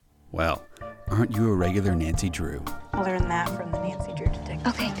Well, aren't you a regular Nancy Drew? I learned that from the Nancy Drew Detective.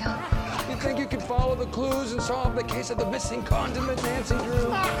 Okay, go. You think you can follow the clues and solve the case of the missing condiment, Nancy Drew?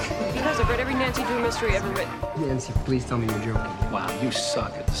 Because I've read every Nancy Drew mystery ever written. Nancy, please tell me you're joking. Wow, you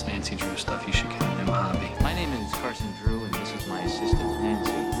suck at this Nancy Drew stuff. You should get a new hobby. My name is Carson Drew, and this is my assistant,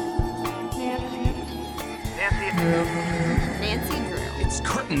 Nancy. Nancy Drew. It's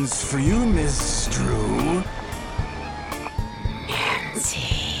curtains for you, Miss Drew.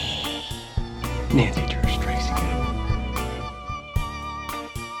 Nancy Drew strikes again.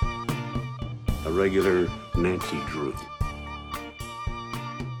 A regular Nancy Drew.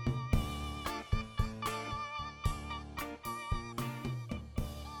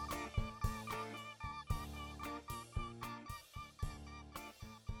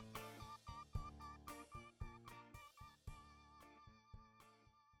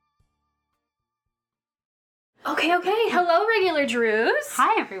 Okay. Hello, regular Drews.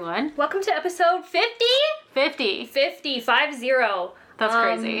 Hi, everyone. Welcome to episode 50? 50. 50. That's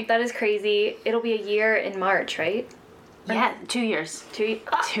crazy. That is crazy. It'll be a year in March, right? Yeah, 2 years. 2 years.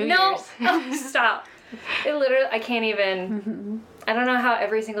 No. Oh, stop. It literally, I can't even, I don't know how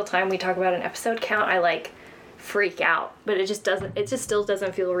every single time we talk about an episode count, I freak out, but it just still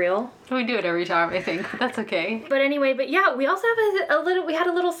doesn't feel real. We do it every time, I think. But that's okay. But anyway, we also have we had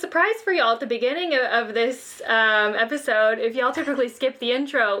a little surprise for y'all at the beginning of this episode. If y'all typically skip the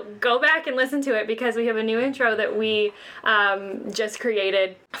intro, go back and listen to it because we have a new intro that we just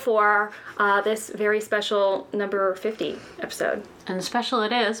created for this very special number 50 episode. And special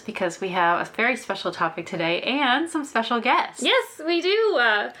it is because we have a very special topic today and some special guests. Yes, we do.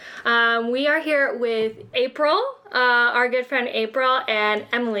 We are here with April, our good friend April, and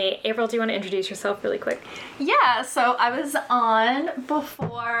Emily. April, do you want to introduce yourself really quick? Yeah, so I was on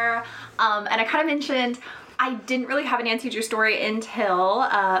before, and I kind of mentioned I didn't really have a Nancy Drew story until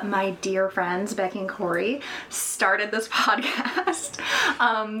my dear friends Becky and Corey started this podcast.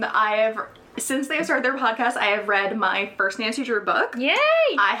 Since they have started their podcast, I have read my first Nancy Drew book. Yay!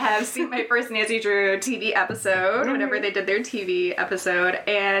 I have seen my first Nancy Drew TV episode, whenever they did their TV episode,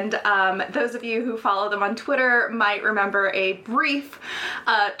 and those of you who follow them on Twitter might remember a brief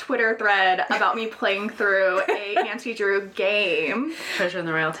Twitter thread about me playing through a Nancy Drew game. Treasure in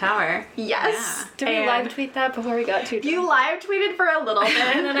the Royal Tower. Yes. Yeah. Did we live tweet that before we got too drunk? You live tweeted for a little bit.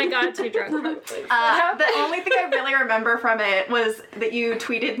 And then I got too drunk. The only thing I really remember from it was that you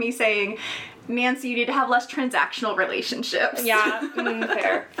tweeted me saying, Nancy, you need to have less transactional relationships. Yeah,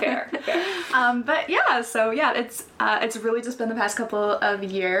 fair. But yeah, so yeah, it's really just been the past couple of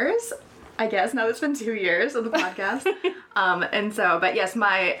years, I guess. Now it's been 2 years of the podcast. And so, but yes,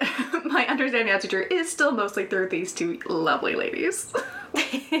 my understanding of Nancy Drew is still mostly through these two lovely ladies.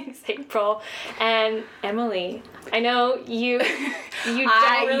 Thanks, April. And Emily, I know you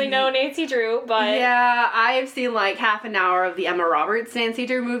don't really know Nancy Drew, but... Yeah, I've seen half an hour of the Emma Roberts Nancy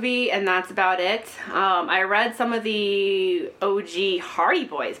Drew movie, and that's about it. I read some of the OG Hardy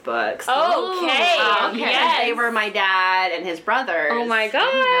Boys books. Okay. Yes. They were my dad and his brothers. Oh my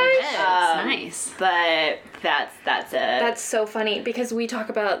gosh. Nice. But that's it. That's so funny, because we talk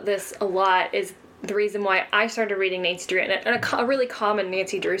about this a lot, is the reason why I started reading Nancy Drew, and a really common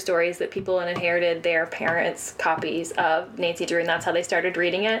Nancy Drew story is that people inherited their parents' copies of Nancy Drew, and that's how they started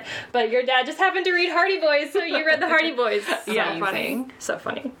reading it. But your dad just happened to read Hardy Boys, so you read the Hardy Boys. So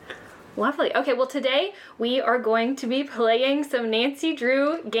funny. Lovely. Okay, well today we are going to be playing some Nancy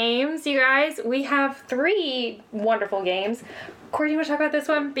Drew games, you guys. We have 3 wonderful games. Corey, do you want to talk about this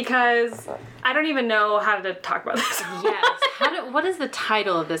one? Because I don't even know how to talk about this. Yes. What is the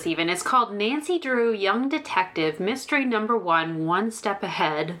title of this even? It's called Nancy Drew Young Detective Mystery Number 1, One Step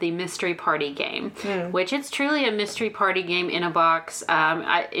Ahead, the Mystery Party Game, which it's truly a mystery party game in a box.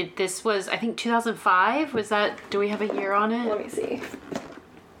 This was, I think, 2005. Do we have a year on it? Let me see.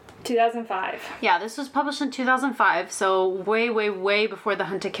 2005. Yeah, this was published in 2005, so way before the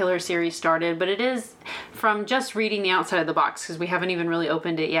Hunt a Killer series started, but it is, from just reading the outside of the box, because we haven't even really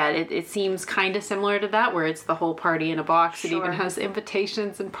opened it yet, it seems kind of similar to that, where it's the whole party in a box. Sure. It even has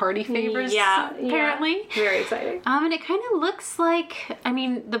invitations and party favors, apparently. Yeah. Very exciting. And it kind of looks like,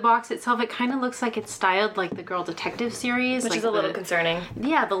 the box itself, it kind of looks like it's styled like the Girl Detective series. Which is a little concerning.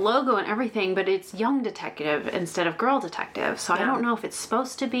 Yeah, the logo and everything, but it's Young Detective instead of Girl Detective, so I don't know if it's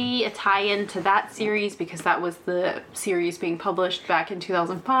supposed to be a tie-in to that series because that was the series being published back in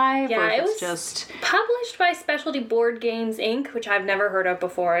 2005. Yeah, or if it was just published by Specialty Board Games Inc., which I've never heard of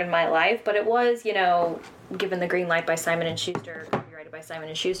before in my life, but it was, given the green light by Simon & Schuster, copyrighted by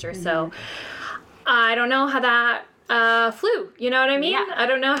Simon & Schuster, so I don't know how that flew. You know what I mean? Yeah. I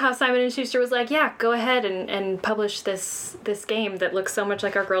don't know how Simon & Schuster was like, yeah, go ahead and publish this game that looks so much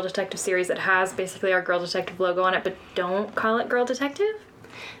like our Girl Detective series that has basically our Girl Detective logo on it, but don't call it Girl Detective?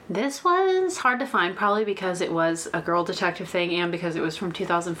 This was hard to find, probably because it was a Girl Detective thing and because it was from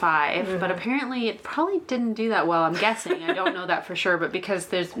 2005. But apparently it probably didn't do that well, I'm guessing. I don't know that for sure, but because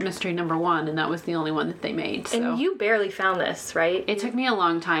there's Mystery Number 1, and that was the only one that they made. So. And you barely found this, right? It took me a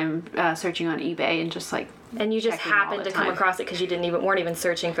long time searching on eBay and just like. And you just happened to come across it because you weren't even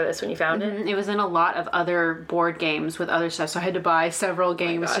searching for this when you found it? It was in a lot of other board games with other stuff, so I had to buy several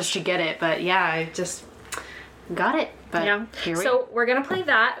games just to get it. But yeah, I just got it. But here we So we're going to play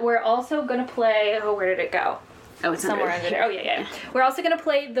that. We're also going to play... Oh, where did it go? Oh, it's somewhere under there. Oh, yeah. We're also going to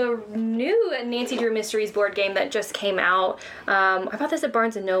play the new Nancy Drew Mysteries board game that just came out. I bought this at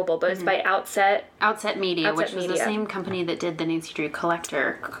Barnes & Noble, but it's by Outset Media, which was the same company that did the Nancy Drew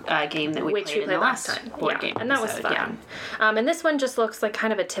Collector game that we played in the last time. Board game and that was fun. Yeah. And this one just looks like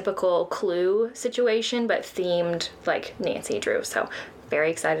kind of a typical Clue situation, but themed like Nancy Drew. So very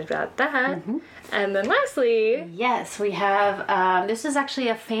excited about that. And then lastly... Yes, we have... this is actually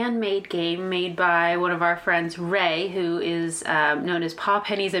a fan-made game made by one of our friends, Ray, who is known as Paw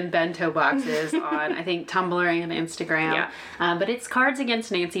Pennies and Bento Boxes on, I think, Tumblr and Instagram. Yeah. But it's Cards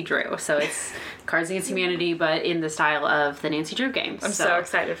Against Nancy Drew. So it's Cards Against Humanity, but in the style of the Nancy Drew games. I'm so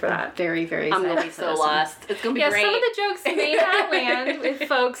excited for that. Very, very excited. I'm going to be so lost. It's going to be great. Some of the jokes may not land if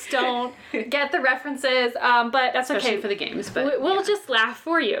folks don't get the references, but that's Especially okay. for the games. But we'll just laugh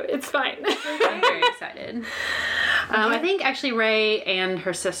for you. It's fine. I'm very excited. I think actually Ray and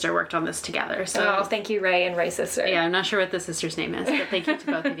her sister worked on this together. So thank you, Ray and Ray's sister. Yeah, I'm not sure what the sister's name is, but thank you to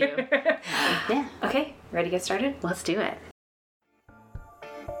both of you. Yeah. Okay, ready to get started? Let's do it.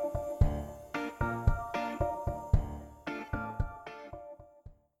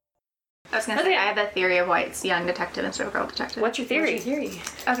 I was going to say, I have a theory of why it's Young Detective instead of Girl Detective. What's your theory?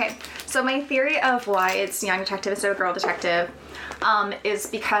 Okay, so my theory of why it's Young Detective instead of Girl Detective is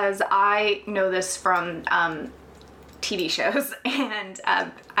because I know this from TV shows and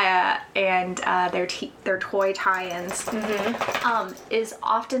their toy tie-ins is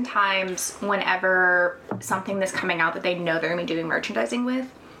oftentimes whenever something that's coming out that they know they're going to be doing merchandising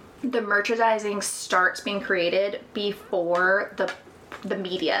with, the merchandising starts being created before the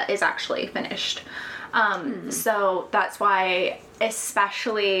media is actually finished. So that's why,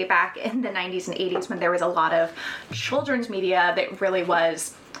 especially back in the 90s and 80s when there was a lot of children's media that really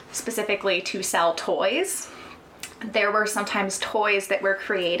was specifically to sell toys, there were sometimes toys that were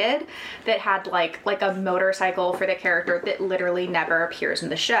created that had like a motorcycle for the character that literally never appears in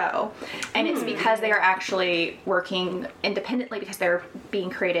the show. And it's because they are actually working independently because they're being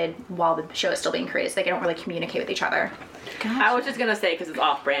created while the show is still being created, so they don't really communicate with each other. Gotcha. I was just gonna say because it's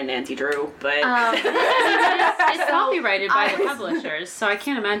off-brand Nancy Drew, but it's copyrighted by the publishers, so I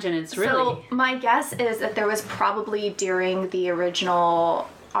can't imagine it's really. So my guess is that there was probably during the original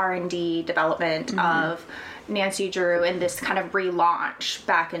R&D development of Nancy Drew and this kind of relaunch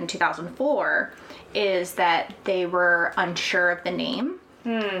back in 2004, is that they were unsure of the name.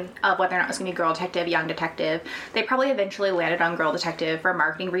 Of whether or not it was going to be Girl Detective, Young Detective. They probably eventually landed on Girl Detective for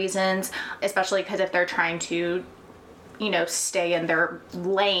marketing reasons, especially because if they're trying to, stay in their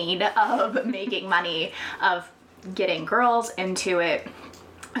lane of making money, of getting girls into it,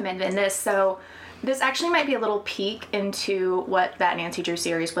 I'm in this. So this actually might be a little peek into what that Nancy Drew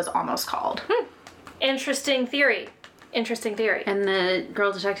series was almost called. Interesting theory. And the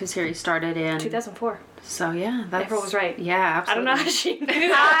Girl Detective series started in 2004. So yeah, that's... April was right. Yeah, absolutely. I don't know how she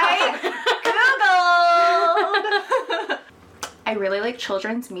knew I Googled! I really like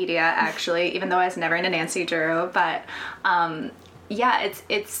children's media, actually, even though I was never into Nancy Drew. But,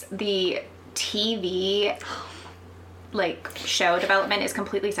 it's the TV, show development is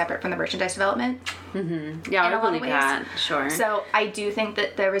completely separate from the merchandise development. Yeah, I believe that. Sure. So I do think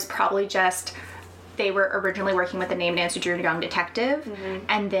that there was probably just... They were originally working with the name Nancy Drew Young Detective,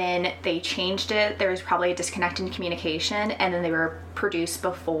 and then they changed it. There was probably a disconnect in communication, and then they were produced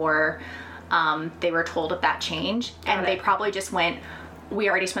before they were told of that change. They probably just went, we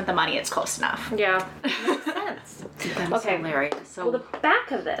already spent the money, it's close enough. Yeah. Makes sense. That's hilarious. So, well, the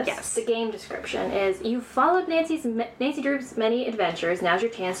back of this, the game description is, you've followed Nancy Drew's many adventures. Now's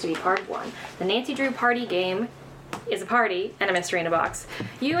your chance to be part of one. The Nancy Drew party game is a party and a mystery in a box.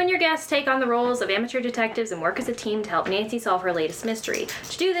 You and your guests take on the roles of amateur detectives and work as a team to help Nancy solve her latest mystery.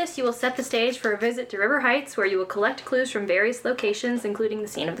 To do this, you will set the stage for a visit to River Heights, where you will collect clues from various locations, including the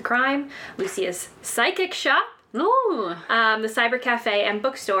scene of the crime, Lucia's psychic shop, Ooh. The Cyber Cafe and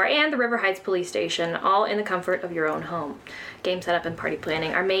Bookstore, and the River Heights Police Station, all in the comfort of your own home. Game setup and party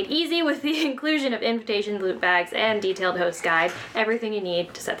planning are made easy with the inclusion of invitations, loot bags, and detailed host guide. Everything you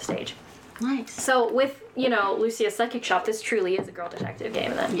need to set the stage. Nice. So with, Lucia's Psychic Shop, this truly is a girl detective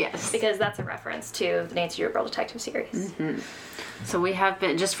game then. Yes. Because that's a reference to the Nancy Drew Girl Detective series. Mm-hmm. So we have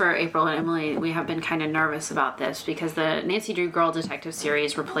been, just for April and Emily, we have been kind of nervous about this because the Nancy Drew Girl Detective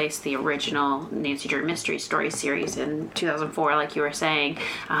series replaced the original Nancy Drew Mystery Story series in 2004, like you were saying,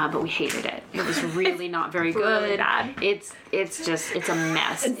 but we hated it. It was really not very good. Really bad. It's a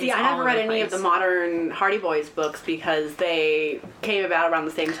mess. And see, I never read any of the modern Hardy Boys books because they came about around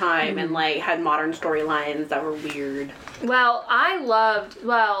the same time and had modern storylines that were weird. Well, I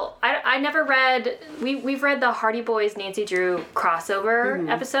never read, we've read the Hardy Boys Nancy Drew crossover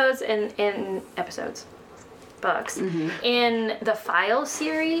episodes in books. In the Files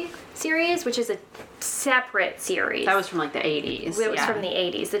series, which is a separate series. That was from the 80s. It was from the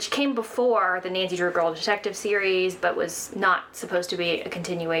 80s, which came before the Nancy Drew Girl Detective series, but was not supposed to be a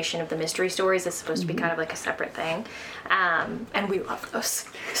continuation of the mystery stories. It's supposed to be kind of like a separate thing. And we love those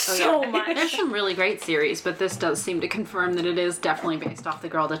so much. There's some really great series, but this does seem to confirm that it is definitely based off the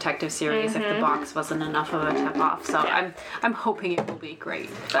Girl Detective series if the box wasn't enough of a tip-off. So I'm hoping it will be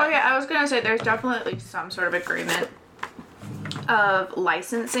great. But. Oh yeah, I was going to say there's definitely some sort of agreement of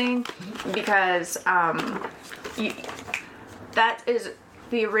licensing because that is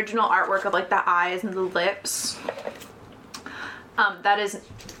the original artwork of the eyes and the lips. That is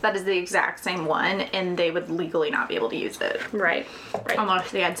the exact same one, and they would legally not be able to use it. Right.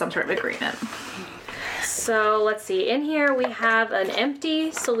 Unless they had some sort of agreement. So let's see. In here we have an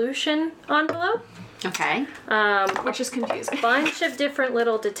empty solution envelope. Okay. Which is confusing. A bunch of different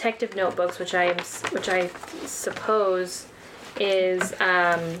little detective notebooks, which I suppose is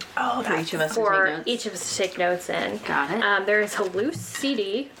for each of us to take notes in. Got it. There is a loose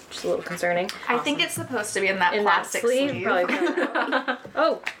CD, which is a little concerning. I think it's supposed to be in that plastic sleeve. Probably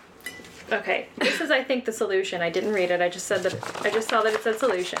oh. Okay. This is, I think, the solution. I didn't read it. I just saw that it said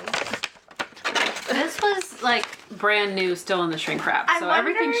solution. This was brand new, still in the shrink wrap, so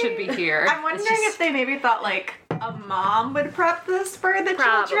everything should be here. I'm wondering if they maybe thought a mom would prep this for the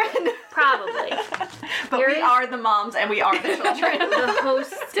children. Probably. But we are the moms and we are the children. The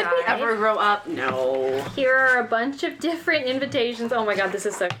hosts. Did we ever grow up? No. Here are a bunch of different invitations. Oh my god, this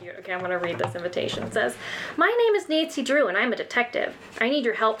is so cute. Okay, I'm going to read this invitation. It says, "My name is Nancy Drew and I'm a detective. I need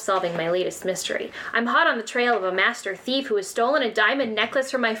your help solving my latest mystery. I'm hot on the trail of a master thief who has stolen a diamond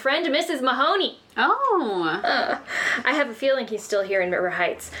necklace from my friend Mrs. Mahoney. Oh. I have a feeling he's still here in River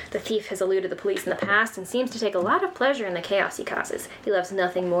Heights. The thief has eluded the police in the past and seems to take a lot of pleasure in the chaos he causes. He loves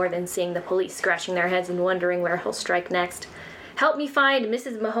nothing more than seeing the police scratching their heads and wondering where he'll strike next. Help me find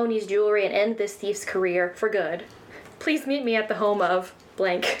Mrs. Mahoney's jewelry and end this thief's career for good. Please meet me at the home of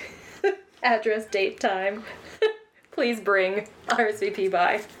blank. Address, date, time. Please bring RSVP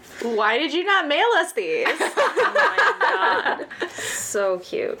by." Why did you not mail us these? Oh my god. So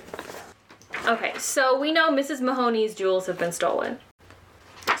cute. Okay, so we know Mrs. Mahoney's jewels have been stolen.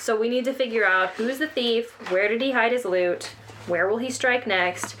 So we need to figure out who's the thief, where did he hide his loot, where will he strike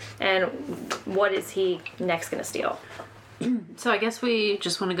next, and what is he next going to steal. So I guess we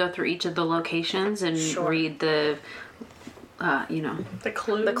just want to go through each of the locations and read the, the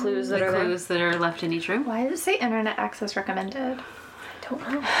clues that are left in each room. Why does it say internet access recommended? I don't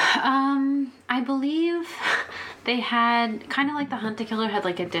know. I believe they had, kind of like the Hunt a Killer had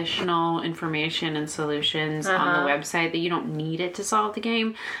additional information and solutions on the website that you don't need it to solve the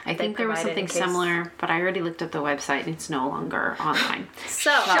game. I think there was something similar, but I already looked up the website and it's no longer online.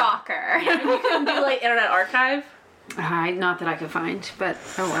 So shocker. You can do Internet Archive? Not that I could find, but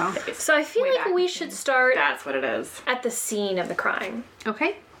oh well. So I feel like we should start That's what it is. at the scene of the crime.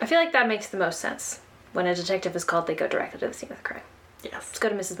 Okay. I feel like that makes the most sense. When a detective is called, they go directly to the scene of the crime. Yes. Let's go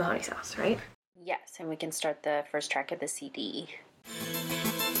to Mrs. Mahoney's house, right? Yes, and we can start the first track of the CD.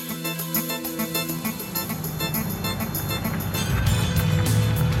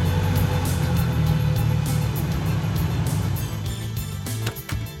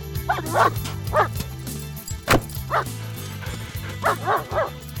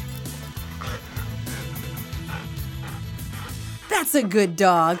 That's a good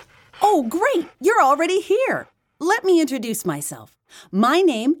dog. Oh, great. You're already here. Let me introduce myself. My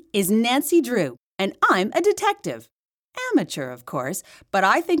name is Nancy Drew, and I'm a detective. Amateur, of course, but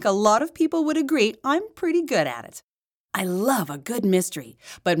I think a lot of people would agree I'm pretty good at it. I love a good mystery,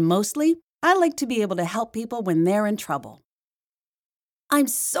 but mostly I like to be able to help people when they're in trouble. I'm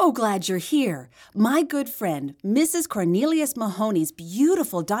so glad you're here. My good friend, Mrs. Cornelius Mahoney's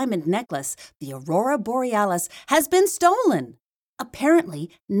beautiful diamond necklace, the Aurora Borealis, has been stolen. Apparently,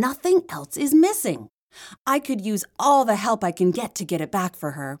 nothing else is missing. I could use all the help I can get to get it back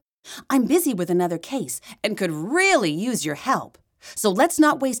for her. I'm busy with another case and could really use your help. So let's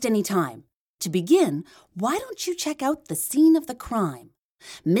not waste any time. To begin, why don't you check out the scene of the crime?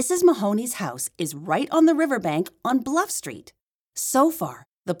 Mrs. Mahoney's house is right on the riverbank on Bluff Street. So far,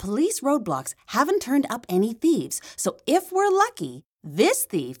 the police roadblocks haven't turned up any thieves, so if we're lucky, this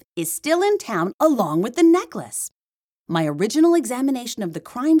thief is still in town along with the necklace. My original examination of the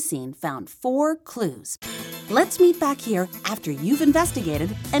crime scene found 4 clues. Let's meet back here after you've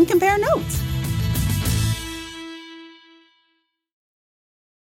investigated and compare notes.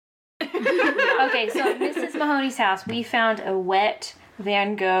 Okay, so at Mrs. Mahoney's house, we found a wet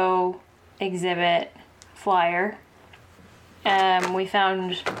Van Gogh exhibit flyer. We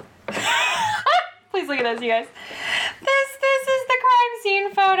found... Please look at this, you guys. This is the crime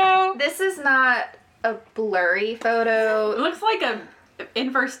scene photo. This is not a blurry photo. It looks like a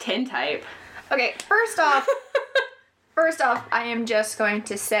inverse tintype. Okay, first off, I am just going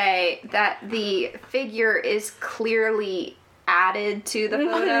to say that the figure is clearly added to the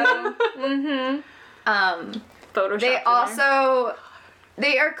photo. Photoshop.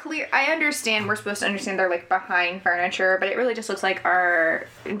 They are clear. I understand we're supposed to understand they're like behind furniture, but it really just looks like our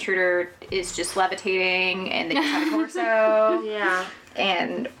intruder is just levitating and they just have a torso. Yeah.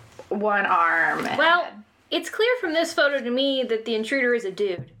 And one arm. Well, it's clear from this photo to me that the intruder is a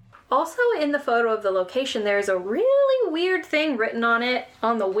dude. Also, in the photo of the location, there's a really weird thing written on it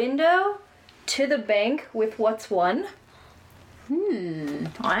on the window to the bank with what's won.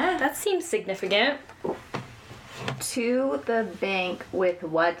 That seems significant. To the bank with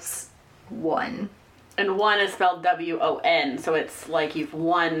what's won. And one is spelled W-O-N, so it's like you've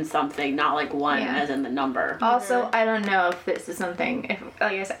won something, not like one as in the number. Also, I don't know if this is something,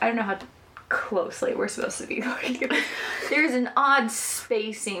 like I said, I don't know how closely we're supposed to be looking at this. There's an odd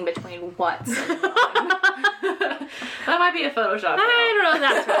spacing between what's and one. That might be a Photoshop. I don't know if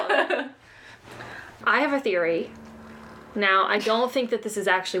that's relevant. I have a theory. Now, I don't think that this is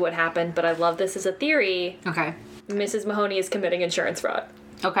actually what happened, but I love this as a theory. Okay. Mrs. Mahoney is committing insurance fraud.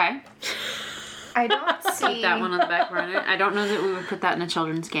 Okay. I don't see... Put that one on the back burner. I don't know that we would put that in a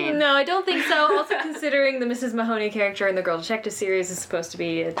children's game. No, I don't think so. Also considering the Mrs. Mahoney character in the Girl Detective series is supposed to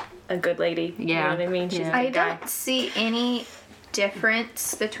be a good lady. Yeah. You know what I mean? She's a I good guy. don't see any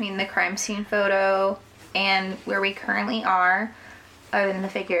difference between the crime scene photo and where we currently are, other than the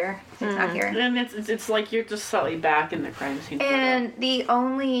figure. It's not here. And it's like you're just slightly back in the crime scene photo. And the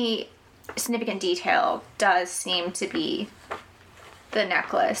only significant detail does seem to be the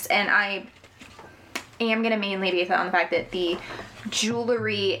necklace. And I am going to mainly base it on the fact that the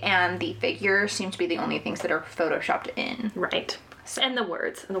jewelry and the figure seem to be the only things that are photoshopped in. Right. And the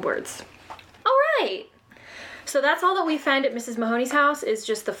words. All right. So that's all that we find at Mrs. Mahoney's house is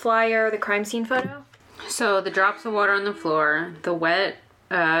just the flyer, the crime scene photo? So the drops of water on the floor, the wet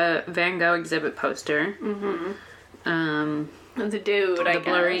Van Gogh exhibit poster, the dude, the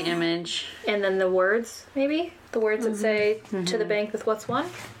blurry image, and then the words, maybe? The words that say, to the bank with what's won?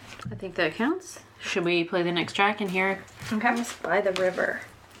 I think that counts. Should we play the next track and hear? Okay. By the river.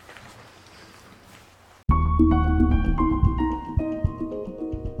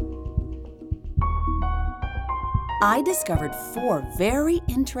 I discovered 4 very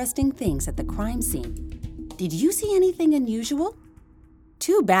interesting things at the crime scene. Did you see anything unusual?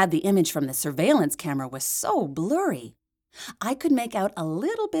 Too bad the image from the surveillance camera was so blurry. I could make out a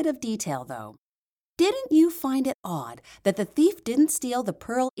little bit of detail, though. Didn't you find it odd that the thief didn't steal the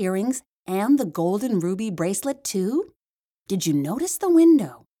pearl earrings and the golden ruby bracelet, too? Did you notice the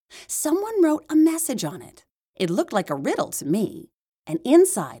window? Someone wrote a message on it. It looked like a riddle to me. And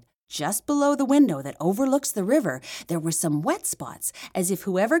inside, just below the window that overlooks the river, there were some wet spots, as if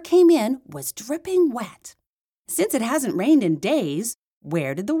whoever came in was dripping wet. Since it hasn't rained in days,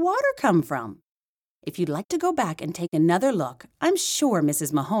 where did the water come from? If you'd like to go back and take another look, I'm sure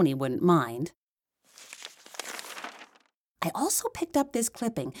Mrs. Mahoney wouldn't mind. I also picked up this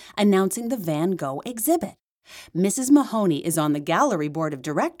clipping announcing the Van Gogh exhibit. Mrs. Mahoney is on the gallery board of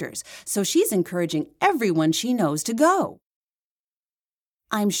directors, so she's encouraging everyone she knows to go.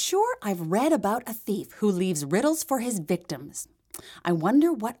 I'm sure I've read about a thief who leaves riddles for his victims. I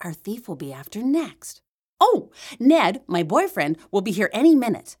wonder what our thief will be after next. Oh, Ned, my boyfriend, will be here any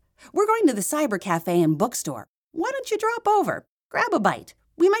minute. We're going to the Cyber Cafe and bookstore. Why don't you drop over? Grab a bite.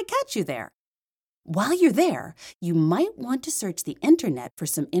 We might catch you there. While you're there, you might want to search the internet for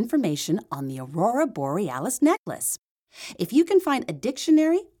some information on the Aurora Borealis necklace. If you can find a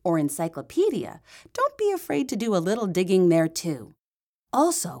dictionary or encyclopedia, don't be afraid to do a little digging there too.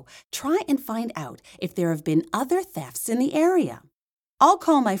 Also, try and find out if there have been other thefts in the area. I'll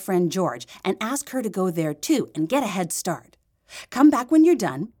call my friend George and ask her to go there too and get a head start. Come back when you're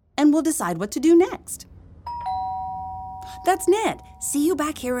done, and we'll decide what to do next. That's Ned. See you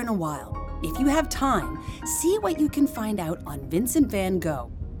back here in a while. If you have time, see what you can find out on Vincent van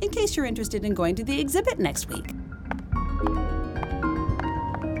Gogh, in case you're interested in going to the exhibit next week.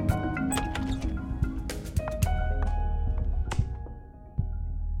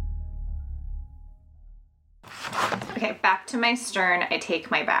 Okay, back to my stern, I take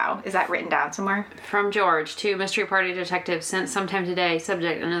my bow. Is that written down somewhere? From George to Mystery Party Detective sent sometime today.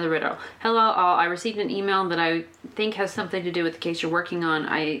 Subject, another riddle. Hello all, I received an email that I think has something to do with the case you're working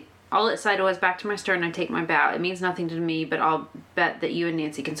on. All it said was, back to my stern, I take my bow. It means nothing to me, but I'll bet that you and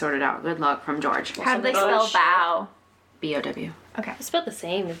Nancy can sort it out. Good luck, from George. How do they spell bow? B-O-W. Okay. It's spelled the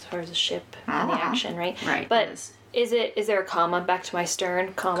same as far as a ship and the action, right? Right. But is there a comma back to my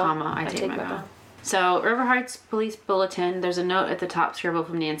stern? Comma, I take my bow. So, River Heights Police Bulletin, there's a note at the top scribbled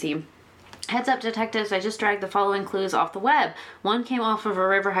from Nancy. Heads up, detectives, I just dragged the following clues off the web. One came off of a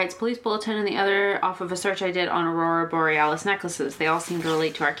River Heights Police Bulletin and the other off of a search I did on Aurora Borealis necklaces. They all seem to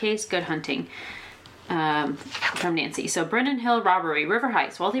relate to our case. Good hunting. From Nancy. So, Brennan Hill robbery. River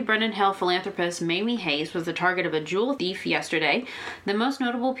Heights. Wealthy Brennan Hill philanthropist Mamie Hayes was the target of a jewel thief yesterday. The most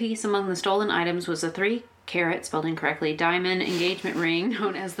notable piece among the stolen items was a 3-carat, spelled incorrectly, diamond engagement ring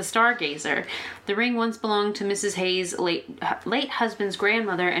known as the Stargazer. The ring once belonged to Mrs. Hayes' late husband's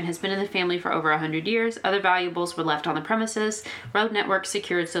grandmother and has been in the family for over 100 years. Other valuables were left on the premises. Road network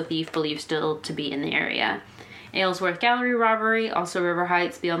secured, so thief believed still to be in the area. Aylesworth Gallery robbery, also River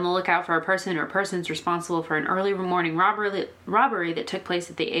Heights. Be on the lookout for a person or persons responsible for an early morning robbery that took place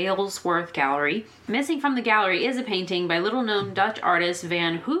at the Aylesworth Gallery. Missing from the gallery is a painting by little-known Dutch artist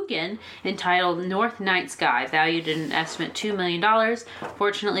Van Hoogen entitled North Night Sky, valued at an estimate $2 million.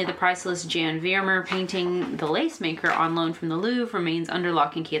 Fortunately, the priceless Jan Veermer painting The Lace Maker on loan from the Louvre remains under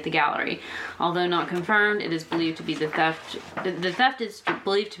lock and key at the gallery. Although not confirmed, it is believed to be the theft is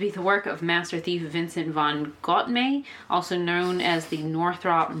believed to be the work of master thief Vincent van Gogh, also known as the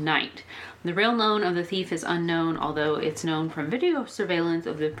Northrop Knight. The real name of the thief is unknown, although it's known from video surveillance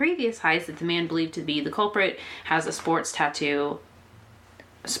of the previous heist that the man believed to be the culprit has a sports a tattoo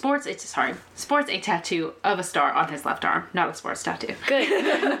of a star on his left arm, not a sports tattoo.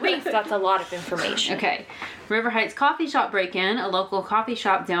 Good grief, that's a lot of information. Okay. River Heights coffee shop break-in. A local coffee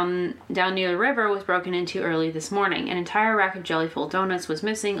shop down near the river was broken into early this morning. An entire rack of jelly-filled donuts was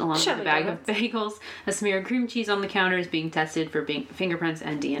missing, along with a bag of bagels. A smear of cream cheese on the counter is being tested for fingerprints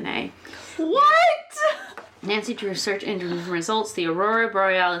and DNA. What? Nancy Drew search engine results. The Aurora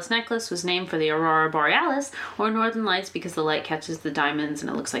Borealis necklace was named for the Aurora Borealis, or Northern Lights, because the light catches the diamonds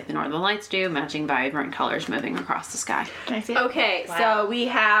and it looks like the Northern Lights do, matching vibrant colors moving across the sky. Can I see it? Okay, so we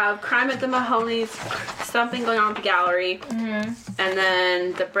have Crime at the Mahoney's, something going on at the gallery, and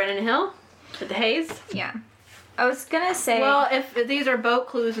then the Brennan Hill with the Hayes. Yeah. I was gonna say... Well, if these are boat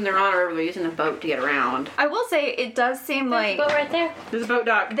clues and they're on a river, we're using a boat to get around. I will say, it does seem like... There's a boat right there. There's a boat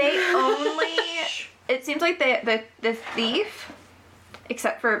dock. They only... It seems like the thief,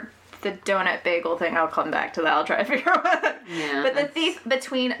 except for the donut bagel thing, I'll come back to that. I'll try to figure out what. Yeah, but the thief,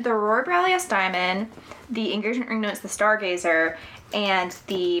 between the Aurora Borealis diamond, the engagement ring known as the Stargazer, and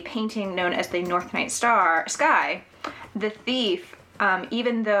the painting known as the North Night Sky, the thief,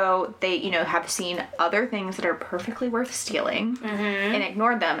 even though they, have seen other things that are perfectly worth stealing and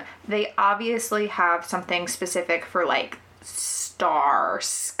ignored them, they obviously have something specific for, like,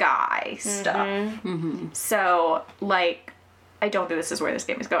 sky stuff. So, like, I don't think this is where this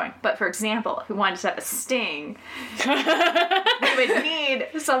game is going. But for example, if we wanted to have a sting, we would need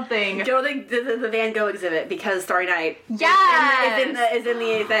something. Don't think the Van Gogh exhibit, because Starry Night is in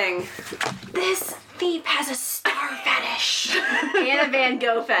the thing. This thief has a star fetish. And a Van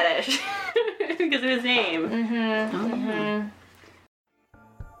Gogh fetish. Because of his name.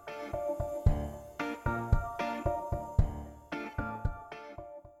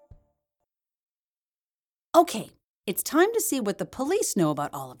 Okay, it's time to see what the police know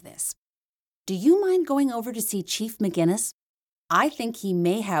about all of this. Do you mind going over to see Chief McGinnis? I think he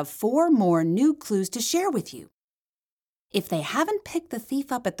may have 4 more new clues to share with you. If they haven't picked the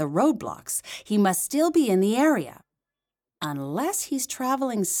thief up at the roadblocks, he must still be in the area. Unless he's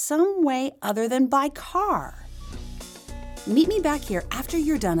traveling some way other than by car. Meet me back here after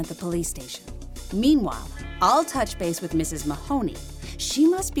you're done at the police station. Meanwhile, I'll touch base with Mrs. Mahoney. She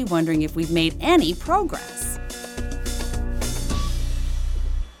must be wondering if we've made any progress.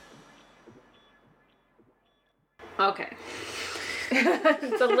 Okay.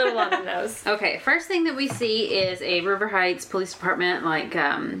 It's a little on the nose. Okay, first thing that we see is a River Heights Police Department,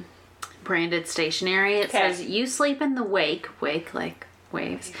 branded stationery. It says, "You sleep in the wake like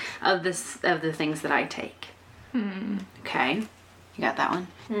waves, of the things that I take." Okay. You got that one?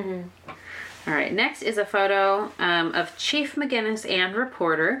 Mm-hmm. All right, next is a photo of Chief McGinnis and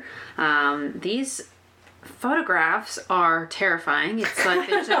reporter. These photographs are terrifying. It's like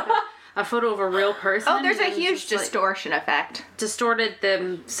they took a photo of a real person. Oh, there's a huge distortion effect. Distorted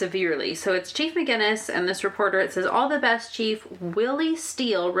them severely. So it's Chief McGinnis and this reporter. It says, "All the best, Chief Willie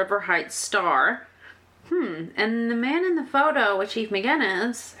Steele, River Heights Star." And the man in the photo with Chief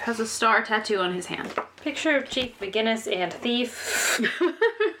McGinnis has a star tattoo on his hand. Picture of Chief McGinnis and thief.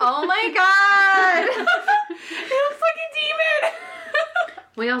 Oh my god! He looks like a demon!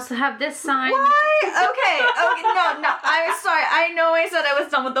 We also have this sign. Why? Okay, no, I'm sorry. I know I said I was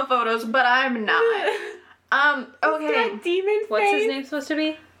done with the photos, but I'm not. Okay. That demon What's face? his name supposed to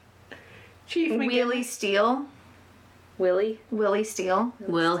be? Chief Willie Steele. Willie Steele.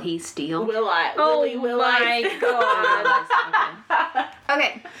 Will he steal? Will I? Oh Will my god.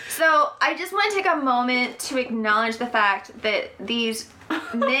 Okay, so I just want to take a moment to acknowledge the fact that these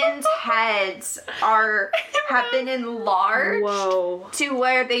men's heads have been enlarged to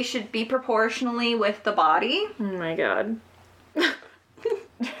where they should be proportionally with the body. Oh my god.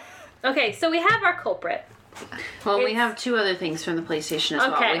 Okay, so we have our culprit. Well, we have two other things from the police station as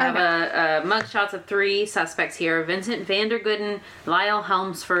well. We have a mugshots of 3 suspects here: Vincent Vandergooden, Lyle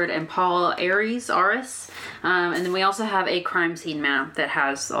Helmsford, and Paul Aris. And then we also have a crime scene map that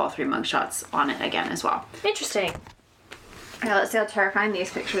has all 3 mugshots on it again as well. Interesting. Okay, let's see how terrifying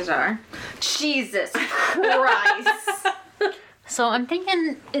these pictures are. Jesus Christ. So I'm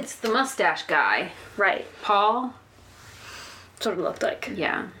thinking it's the mustache guy. Right. Paul? Sort of looked like.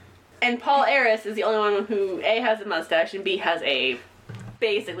 Yeah. And Paul Aris is the only one who A, has a mustache and B, has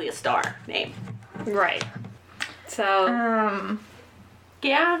basically a star name. Right. So.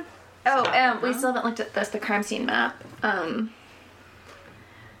 Yeah. We still haven't looked at the crime scene map.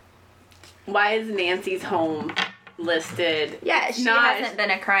 Why is Nancy's home listed? Yeah, she hasn't been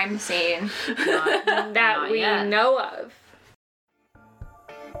a crime scene. That we know of.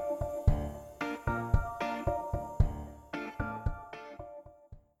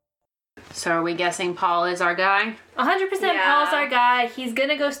 So are we guessing Paul is our guy? 100% Paul's our guy. He's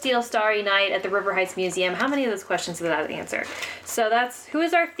gonna go steal Starry Night at the River Heights Museum. How many of those questions did that answer? So that's, who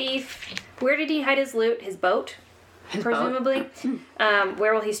is our thief? Where did he hide his loot? His boat? Presumably.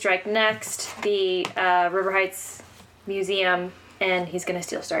 Where will he strike next? The River Heights Museum. And he's gonna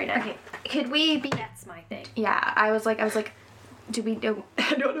steal Starry Night. Okay. Could we be... That's my thing. Yeah, I was like, do we know...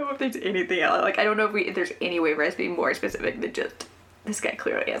 I don't know if there's anything else. Like, I don't know if there's any way for us to be more specific than just... This guy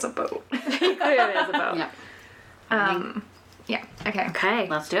clearly has a boat. He clearly has a boat. Yeah. Yeah. Okay. Okay.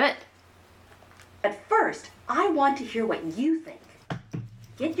 Let's do it. At first, I want to hear what you think.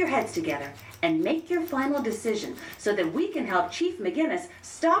 Get your heads together and make your final decision so that we can help Chief McGinnis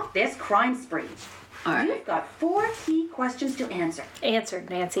stop this crime spree. All right. You've got 4 key questions to answer. Answered,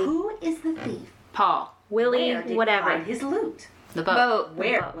 Nancy. Who is the thief? Paul. Willie, Where did whatever. he hide his loot? The boat.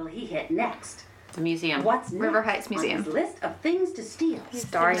 Where will he hit next? The museum. What's next River Heights Museum. on his list of things to steal?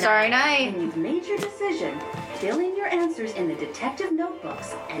 Starry Night. When you've made your decision, fill in your answers in the detective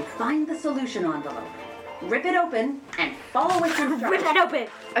notebooks and find the solution envelope. Rip it open and follow its instructions. Rip that open!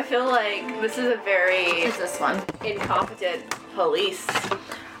 I feel like this is a very Is this one? incompetent police.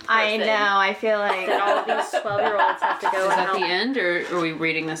 I know, I feel like... That all of these 12-year-olds have to go Is and that help. the end, or are we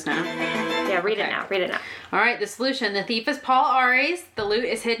reading this now? Yeah, read it now. Read it now. All right, the solution. The thief is Paul Ares. The loot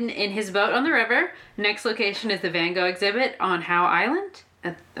is hidden in his boat on the river. Next location is the Van Gogh exhibit on Howe Island,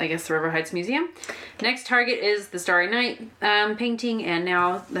 at, I guess, the River Heights Museum. Next target is the Starry Night painting. And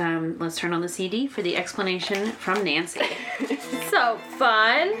now let's turn on the CD for the explanation from Nancy. So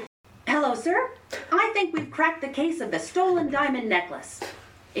fun. Hello, sir. I think we've cracked the case of the stolen diamond necklace.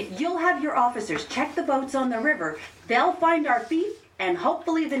 If you'll have your officers check the boats on the river, they'll find our thief and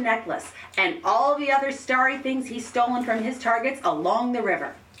hopefully the necklace and all the other starry things he's stolen from his targets along the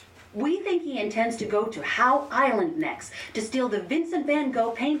river. We think he intends to go to Howe Island next to steal the Vincent van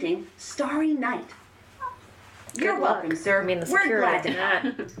Gogh painting, Starry Night. You're welcome, sir. I mean, the We're security glad to did that.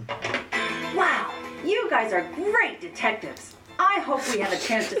 help. Wow, you guys are great detectives. I hope we have a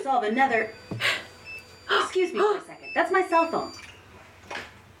chance to solve another... Excuse me for a second. That's my cell phone.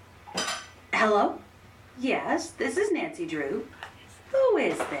 Hello? Yes, this is Nancy Drew. Who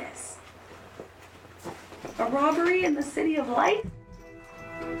is this? A robbery in the City of Light?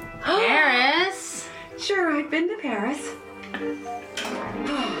 Paris! Sure, I've been to Paris.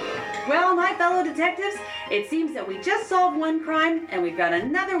 Well, my fellow detectives, it seems that we just solved one crime and we've got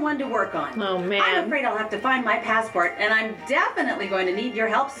another one to work on. Oh, man. I'm afraid I'll have to find my passport, and I'm definitely going to need your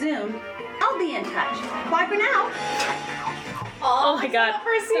help soon. I'll be in touch. Bye for now. Oh my god.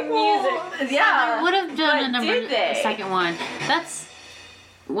 For some music. Yeah. I would have done But a second one. That's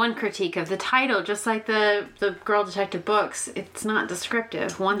one critique of the title. Just like the Girl Detective books, it's not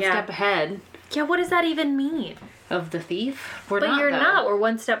descriptive. One step ahead. Yeah, what does that even mean? Of the thief? We're but not, you're though. not. We're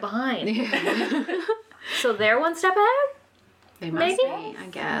one step behind. So they're one step ahead? They must Maybe? be, I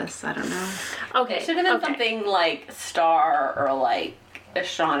guess. I don't know. Okay. It should have been something like star or like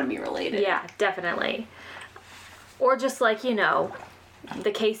astronomy related. Yeah, definitely. Or just like, you know,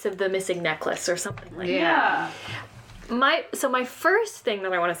 the case of the missing necklace or something like that. My first thing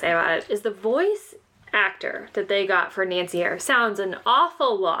that I want to say about it is the voice actor that they got for Nancy Hare sounds an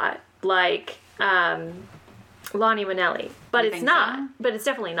awful lot like Lonnie Manelli, but You it's think not. so? But it's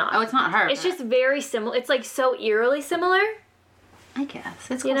definitely not. Oh, it's not her. It's just very similar. It's like so eerily similar. I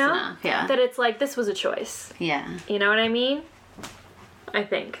guess it's You close know, enough. Yeah. that it's like this was a choice. Yeah. You know what I mean? I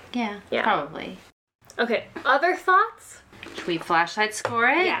think. Yeah. Yeah. Probably. Okay. Other thoughts? Should we flashlight score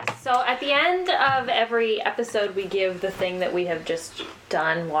it? Yes. So at the end of every episode, we give the thing that we have just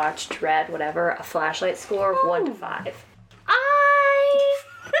done, watched, read, whatever, a flashlight score of 1 to 5.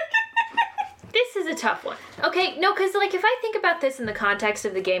 This is a tough one. Okay, no, because like if I think about this in the context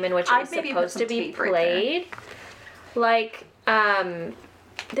of the game in which it was supposed to be played, like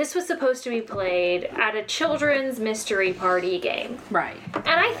this was supposed to be played at a children's mystery party game. Right. And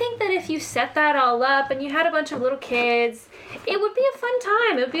I think that if you set that all up and you had a bunch of little kids, it would be a fun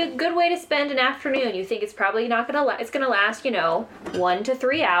time. It would be a good way to spend an afternoon. You think it's probably not going to it's going to last, 1 to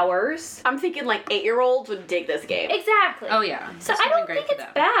 3 hours. I'm thinking like 8-year-olds would dig this game. Exactly. Oh, yeah. So I don't think it's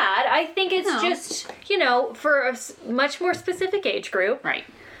bad. I think it's just, for a much more specific age group. Right.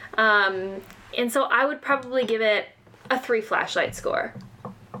 And so I would probably give it a 3 flashlight score.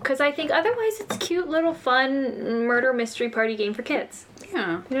 Because I think otherwise it's cute, little, fun murder mystery party game for kids.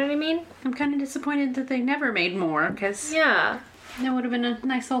 Yeah. You know what I mean? I'm kind of disappointed that they never made more, because yeah, that would have been a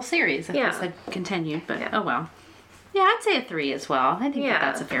nice little series if this had continued, but oh well. Yeah, I'd say a 3 as well. I think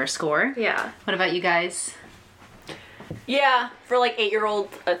that's a fair score. Yeah. What about you guys? Yeah, for like 8-year-old,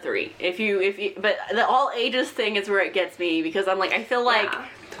 a 3. But the all ages thing is where it gets me, because I'm like, I feel like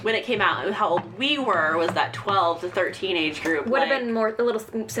when it came out, how old we were was that 12 to 13 age group. Would have been a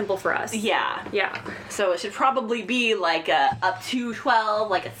little simple for us. Yeah. Yeah. So it should probably be like a up to 12,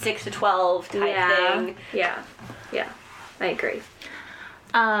 like a 6 to 12 type thing. Yeah. Yeah. I agree.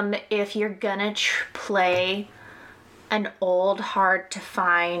 If you're gonna play an old, hard to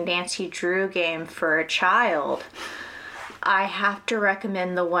find Nancy Drew game for a child, I have to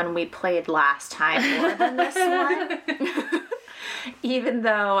recommend the one we played last time more than this one. Even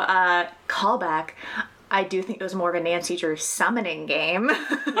though, callback, I do think it was more of a Nancy Drew summoning game.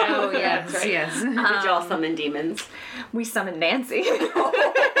 Oh, yes, right. yes. Did y'all summon demons? We summoned Nancy.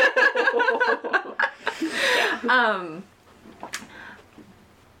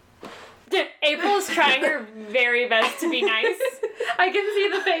 April's trying her very best to be nice. I can see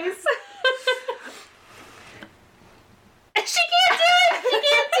the face. She can't do it! She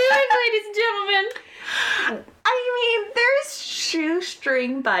can't do it, ladies and gentlemen! I mean, there's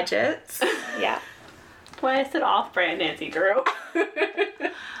shoestring budgets. Yeah. Why is it off-brand Nancy Drew?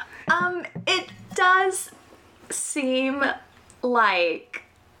 It does seem like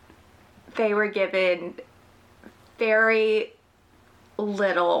they were given very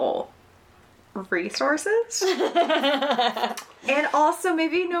little resources. And also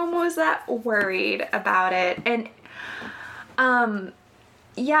maybe no one was that worried about it. And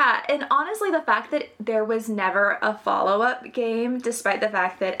yeah, and honestly the fact that there was never a follow-up game, despite the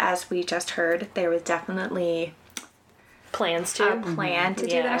fact that, as we just heard, there was definitely plans to do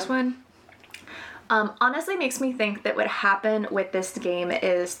the next one, honestly makes me think that what happened with this game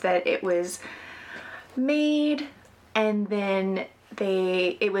is that it was made and then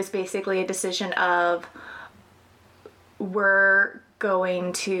it was basically a decision of, we're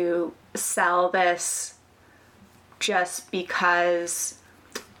going to sell this just because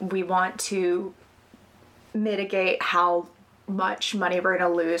we want to mitigate how much money we're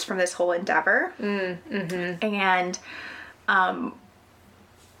going to lose from this whole endeavor. Mm-hmm.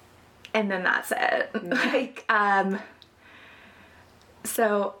 And then that's it.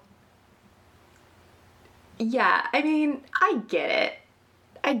 So yeah, I mean, I get it.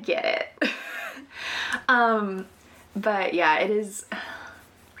 But yeah, it is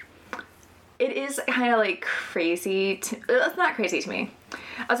kind of like crazy it's not crazy to me.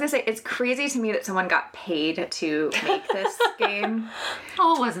 I was gonna say, it's crazy to me that someone got paid to make this game.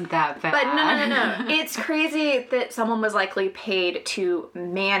 Oh, it wasn't that bad. But no. It's crazy that someone was likely paid to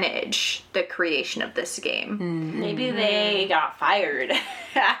manage the creation of this game. Maybe they got fired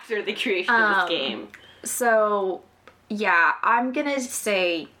after the creation of this game. So, yeah, I'm gonna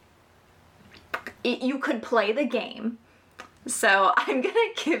say you could play the game. So I'm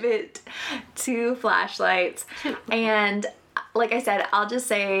gonna give it 2 flashlights. And like I said, I'll just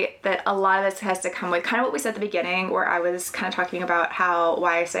say that a lot of this has to come with kind of what we said at the beginning, where I was kind of talking about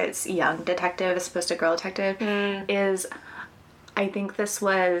why I said it's young detective as opposed to girl detective, is I think this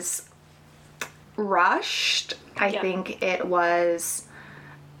was rushed. I think it was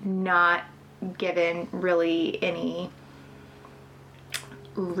not given really any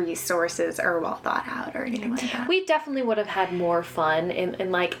resources or well thought out or anything like that. We definitely would have had more fun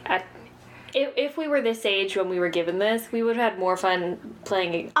in like if we were this age when we were given this, we would have had more fun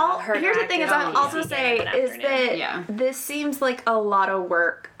playing. Here's the thing: is I'll also say is that this seems like a lot of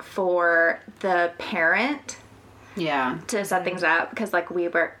work for the parent. Yeah. To set things up, because like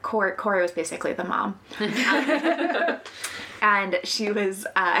Corey was basically the mom. And she was,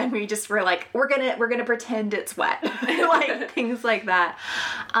 and we just were like, we're gonna pretend it's wet, like things like that.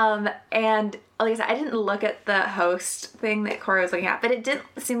 And like I said, I didn't look at the host thing that Corey was looking at, but it didn't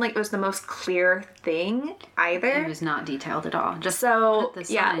seem like it was the most clear thing either. It was not detailed at all. Just so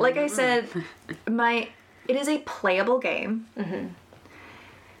yeah, like I said, it is a playable game. Mm-hmm.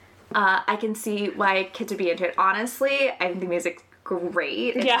 I can see why kids would be into it. Honestly, I think the music's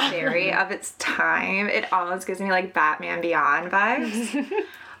great. It's very of its time. It almost gives me like Batman Beyond vibes.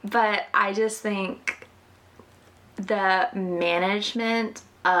 But I just think the management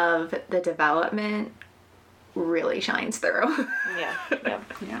of the development really shines through. Yeah.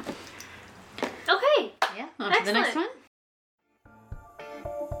 Yeah. Okay. Yeah. On to the next one.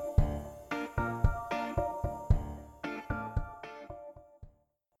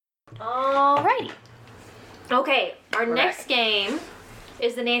 Alrighty. Okay, our next game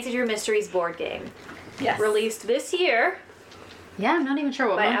is the Nancy Drew Mysteries board game. Yes. Released this year. Yeah, I'm not even sure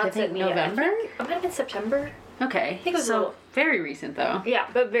what by month. I Outset think Media. November? It might have been September. Okay. I think it was so very recent though. Yeah,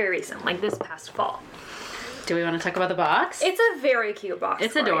 but very recent, like this past fall. Do we want to talk about the box? It's a very cute box.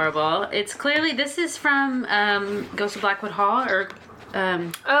 It's adorable. It's clearly, this is from Ghost of Blackwood Hall, or...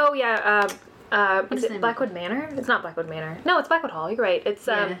 oh, yeah, is it Blackwood Manor? It's not Blackwood Manor. No, it's Blackwood Hall, you're right. It's,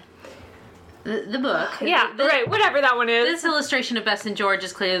 The book. Yeah, right, whatever that one is. This illustration of Bess and George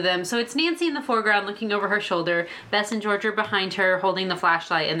is clearly them. So it's Nancy in the foreground looking over her shoulder. Bess and George are behind her holding the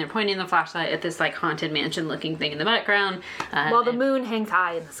flashlight, and they're pointing the flashlight at this like haunted mansion looking thing in the background. While the moon hangs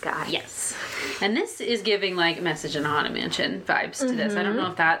high in the sky. Yes. And this is giving like Message in a Haunted Mansion vibes to this. I don't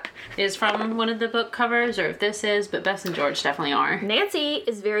know if that is from one of the book covers or if this is, but Bess and George definitely are. Nancy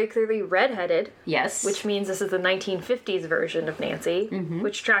is very clearly redheaded. Yes. Which means this is the 1950s version of Nancy,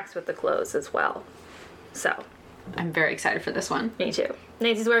 which tracks with the clothes as well. So, I'm very excited for this one. Me too.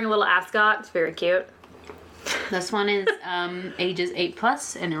 Nancy's wearing a little ascot. It's very cute. This one is ages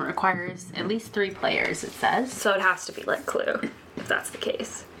 8+, and it requires at least 3 players, it says. So it has to be like Clue, if that's the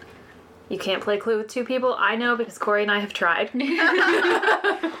case. You can't play Clue with 2 people. I know because Corey and I have tried.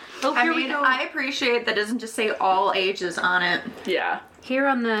 I appreciate that it doesn't just say all ages on it. Yeah. Here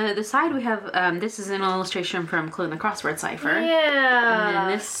on the side we have, this is an illustration from Clue and the Crossword Cipher. Yeah. And then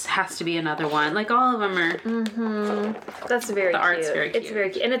this has to be another one. Like all of them are... That's very cute. The art's very cute. It's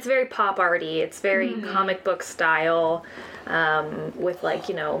very cute. And it's very pop arty. It's very comic book style. With like,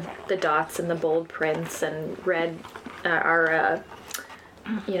 you know, the dots and the bold prints and red, red,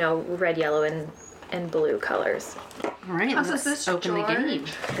 yellow, and blue colors. All right, let's open the game.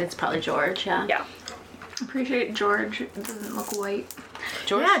 It's probably George, yeah. Yeah. Appreciate George. It doesn't look white.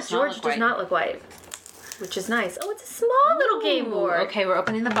 George does not look white. Which is nice. Oh, it's a small little game board. Okay, we're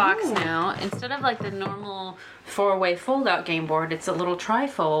opening the box now. Instead of like the normal 4-way fold-out game board, it's a little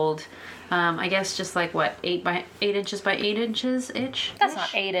tri-fold. I guess just like what, 8 inches by 8 inches each? That's not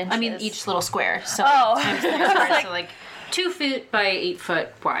 8 inches. I mean each little square. So times 3 squares, so like 2 feet by 8 foot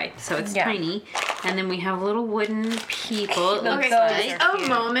wide. So it's tiny. And then we have little wooden people. It looks like. A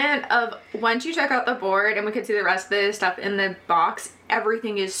moment of once you check out the board and we could see the rest of the stuff in the box,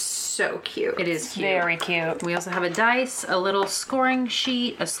 everything is so cute. It is cute. Very cute. We also have a dice, a little scoring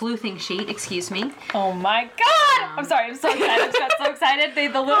sheet, a sleuthing sheet, excuse me. Oh my god! I'm sorry, I'm so excited. I just got so excited. The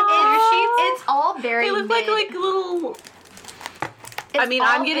little blue sheets. It's all very They look like little...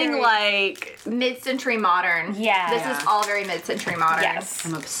 I'm getting like mid-century modern. Yeah. This is all very mid-century modern. Yes.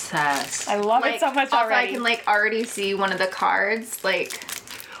 I'm obsessed. I love it so much also already. I can like already see one of the cards like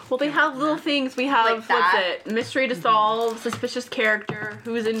Well, they have little things. We have, Like that? what's it? Mystery to solve, suspicious character,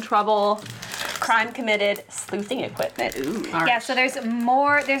 who's in trouble. Crime committed, sleuthing equipment. Ooh. Yeah, so there's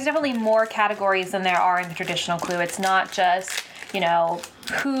definitely more categories than there are in the traditional Clue. It's not just,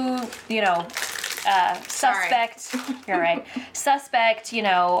 suspect, you're right, suspect,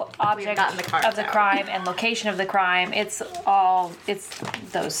 object of the crime and location of the crime. It's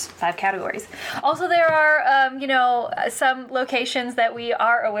those 5 categories. Also, there are, some locations that we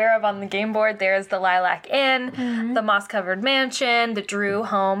are aware of on the game board. There's the Lilac Inn, the Moss-Covered Mansion, the Drew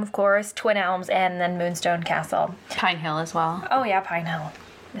home, of course, Twin Elms, and then Moonstone Castle. Pine Hill as well. Oh, yeah, Pine Hill.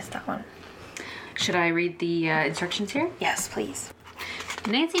 Missed that one. Should I read the instructions here? Yes, please.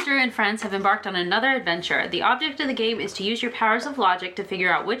 Nancy Drew and friends have embarked on another adventure. The object of the game is to use your powers of logic to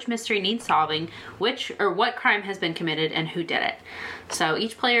figure out which mystery needs solving, what crime has been committed, and who did it. So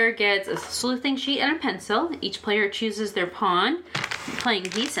each player gets a sleuthing sheet and a pencil. Each player chooses their pawn, playing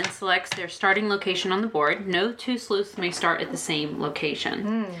piece, and selects their starting location on the board. No 2 sleuths may start at the same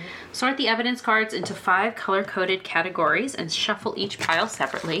location. Sort the evidence cards into 5 color-coded categories and shuffle each pile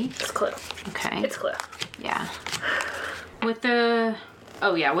separately. It's Clue. Okay. It's Clue. Yeah. With the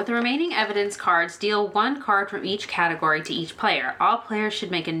remaining evidence cards, deal 1 card from each category to each player. All players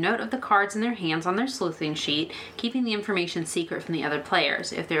should make a note of the cards in their hands on their sleuthing sheet, keeping the information secret from the other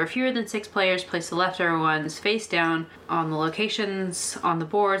players. If there are fewer than 6 players, place the leftover ones face down on the locations on the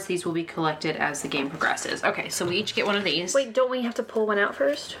boards. These will be collected as the game progresses. Okay, so we each get one of these. Wait, don't we have to pull one out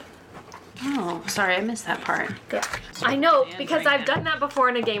first? Oh, sorry, I missed that part. Yeah. I know, because I've done that before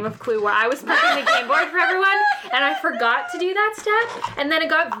in a game of Clue where I was prepping the game board for everyone, and I forgot to do that step, and then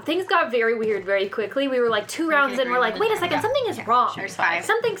things got very weird very quickly. We were like 2 rounds in, we're like, wait a second, something is wrong. There's 5.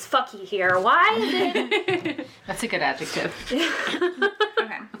 Something's fucky here. Why is it? That's a good adjective.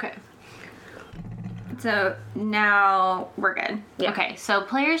 Okay. So now we're good. Yeah. Okay, so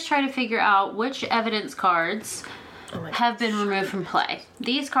players try to figure out which evidence cards have been removed from play.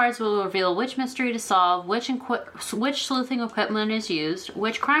 These cards will reveal which mystery to solve, which sleuthing equipment is used,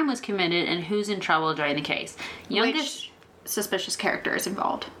 which crime was committed, and who's in trouble during the case. Which suspicious character is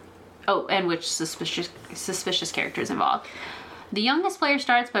involved. Oh, and which suspicious character is involved. The youngest player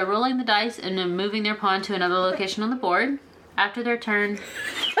starts by rolling the dice and then moving their pawn to another location on the board. After their turn...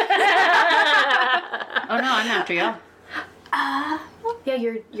 Oh no, I'm after y'all. Yeah,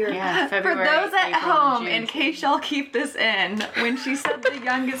 you're February, For those at April, home, June. in case y'all keep this in, when she said the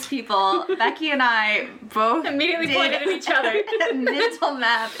youngest people, Becky and I both immediately pointed at each other. Mental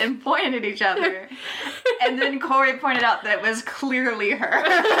math and pointed at each other. And then Corey pointed out that it was clearly her.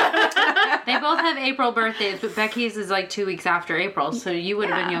 They both have April birthdays, but Becky's is like 2 weeks after April, so you would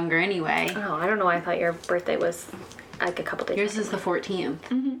have been younger anyway. Oh, I don't know why I thought your birthday was like a couple days. Yours is the 14th.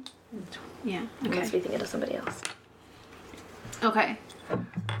 Mm-hmm. Yeah. I Okay. must be thinking of somebody else. Okay.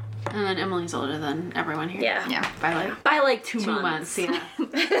 And then Emily's older than everyone here. Yeah. By like 2 2 months. Yeah.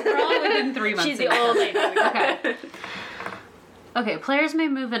 We're only within 3 months. She's the old lady. Okay. Okay, players may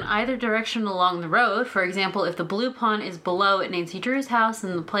move in either direction along the road. For example, if the blue pawn is below at Nancy Drew's house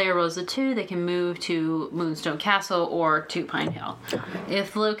and the player rolls a 2, they can move to Moonstone Castle or to Pine Hill.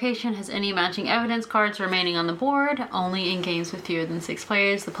 If the location has any matching evidence cards remaining on the board, only in games with fewer than 6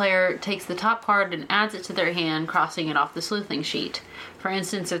 players, the player takes the top card and adds it to their hand, crossing it off the sleuthing sheet. For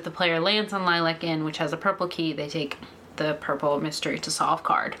instance, if the player lands on Lilac Inn, which has a purple key, they take the purple mystery to solve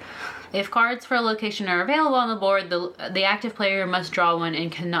card. If cards for a location are available on the board, the active player must draw one and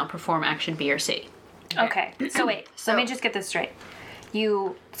cannot perform action B or C. Okay. So wait. Let me just get this straight.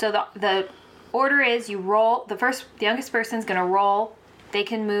 The order is you roll. The youngest person's gonna roll. They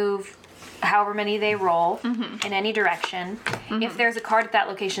can move however many they roll in any direction. If there's a card at that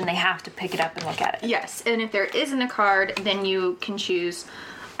location, they have to pick it up and look at it. Yes, and if there isn't a card, then you can choose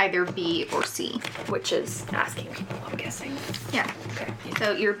either B or C. Which is asking, I'm guessing. Yeah. Okay.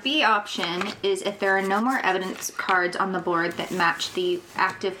 So your B option is if there are no more evidence cards on the board that match the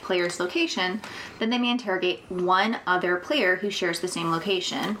active player's location, then they may interrogate one other player who shares the same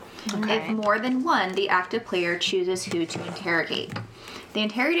location. Okay. If more than one, the active player chooses who to interrogate. The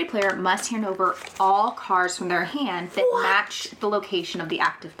interrogated player must hand over all cards from their hand that match the location of the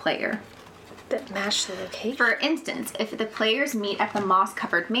active player. That match the location? For instance, if the players meet at the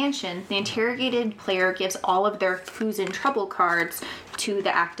moss-covered mansion, the interrogated player gives all of their Who's in Trouble cards to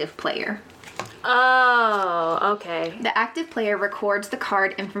the active player. Oh, okay. The active player records the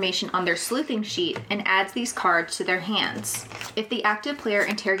card information on their sleuthing sheet and adds these cards to their hands. If the active player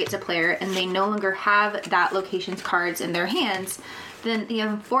interrogates a player and they no longer have that location's cards in their hands, then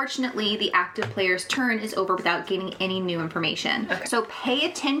unfortunately the active player's turn is over without gaining any new information. Okay. So pay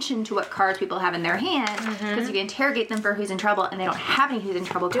attention to what cards people have in their hand, because if you interrogate them for who's in trouble and they don't have any who's in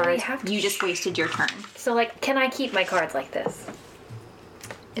trouble cards, you just wasted your turn. So, like, can I keep my cards like this?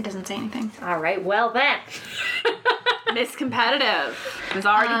 It doesn't say anything. All right, well then. Miss Competitive is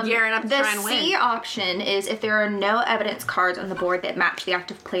already gearing up to try and win. The C option is if there are no evidence cards on the board that match the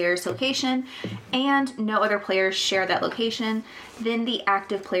active player's location and no other players share that location, then the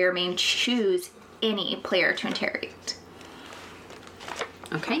active player may choose any player to interrogate.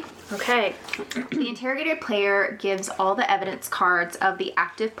 Okay. Okay. The interrogated player gives all the evidence cards of the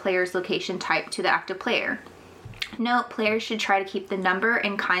active player's location type to the active player. Note, players should try to keep the number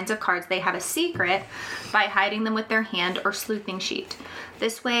and kinds of cards they have a secret by hiding them with their hand or sleuthing sheet.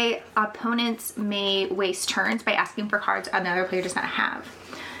 This way, opponents may waste turns by asking for cards another player does not have.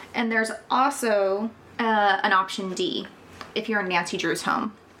 And there's also an option D if you're in Nancy Drew's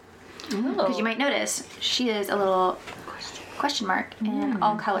home. Because you might notice she is a little question mark in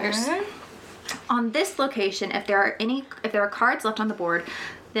all colors. On this location, if there are cards left on the board,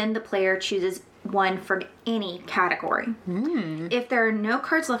 then the player chooses one from any category. If there are no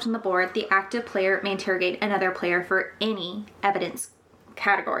cards left on the board, the active player may interrogate another player for any evidence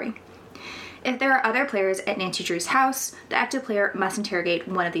category. If there are other players at Nancy Drew's house, the active player must interrogate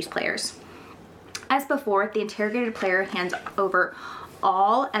one of these players. As before, the interrogated player hands over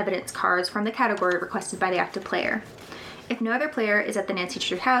all evidence cards from the category requested by the active player. If no other player is at the Nancy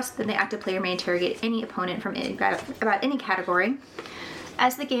Drew house, then the active player may interrogate any opponent from about any category.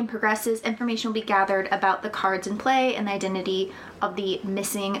 As the game progresses, information will be gathered about the cards in play, and the identity of the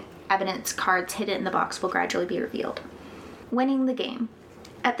missing evidence cards hidden in the box will gradually be revealed. Winning the game.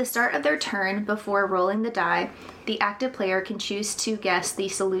 At the start of their turn, before rolling the die, the active player can choose to guess the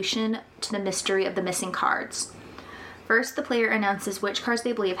solution to the mystery of the missing cards. First, the player announces which cards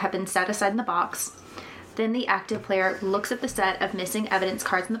they believe have been set aside in the box. Then the active player looks at the set of missing evidence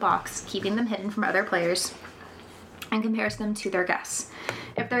cards in the box, keeping them hidden from other players, and compares them to their guess.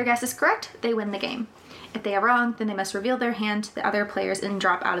 If their guess is correct, they win the game. If they are wrong, then they must reveal their hand to the other players and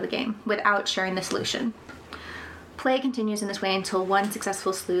drop out of the game without sharing the solution. Play continues in this way until one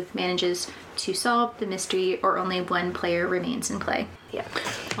successful sleuth manages to solve the mystery or only one player remains in play. Yeah.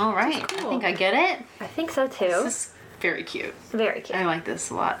 All right. Cool. I think I get it. I think so too. This is very cute. Very cute. I like this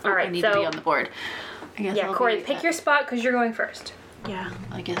a lot. All right, I need to be on the board. I guess yeah, Corey, pick your spot because you're going first. Yeah,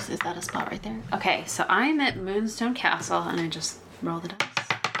 I guess, is that a spot right there? Okay, so I'm at Moonstone Castle, and I just roll the dice.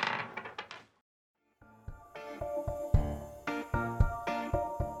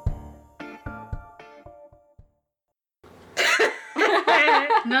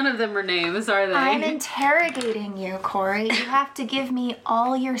 None of them are names, are they? I'm interrogating you, Corey. You have to give me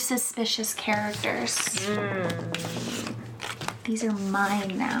all your suspicious characters. These are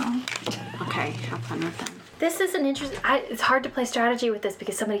mine now. Okay, have fun with them. This is an interesting... it's hard to play strategy with this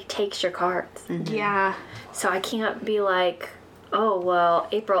because somebody takes your cards. Mm-hmm. Yeah. So I can't be like, oh, well,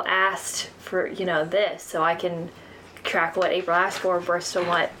 April asked for, this, so I can track what April asked for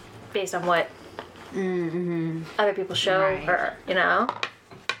based on what other people show her,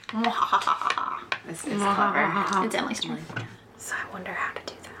 This is clever. It's Emily's turn. So I wonder how to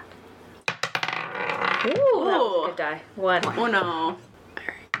do that. Ooh, that was a good die. One. Oh, no. All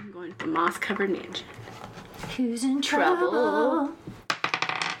right, I'm going to moss-covered mansion. Who's in trouble?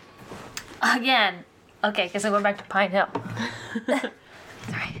 Again. Okay, because I'm going back to Pine Hill.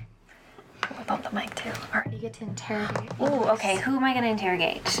 Sorry. Whip up the mic, too. All right. You get to interrogate. Ooh, okay. Who am I going to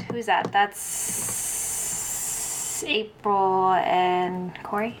interrogate? Who's that? That's April and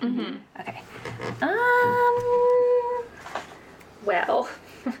Corey? Mm-hmm. Okay. Well...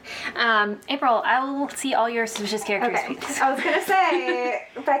 April, I will see all your suspicious characters. Okay. I was gonna say,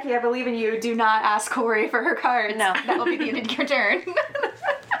 Becky, I believe in you. Do not ask Corey for her cards. No. That will be the end of your turn.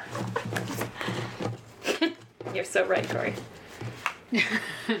 You're so right, Corey.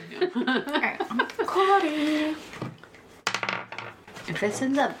 Alright. Corey. If this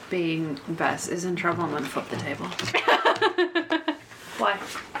ends up being Bess is in trouble, I'm gonna flip the table. Why?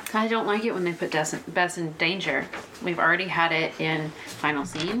 I don't like it when they put Bess in danger. We've already had it in Final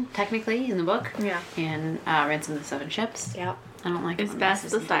Scene, technically, in the book. Yeah. In Ransom of the Seven Ships. Yep. I don't like it. Is Bess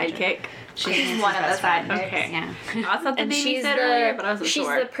the sidekick? She's one of the sidekicks. Okay. Yeah. I thought And she's earlier, but I wasn't she's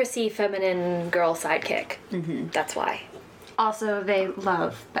sure. the prissy feminine girl sidekick. Mm-hmm. That's why. Also, they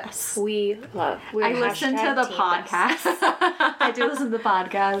love Bess. We I listen to the podcast. I do listen to the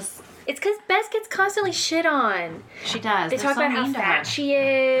podcast. It's because Bess gets constantly shit on. She does. They talk about how fat she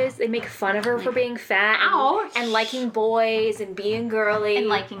is. They make fun of her for being fat and liking boys and being girly. And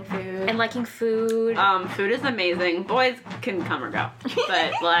liking food. Food is amazing. Boys can come or go.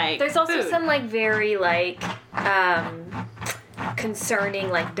 But, like, there's also food. some, like, very, like, concerning,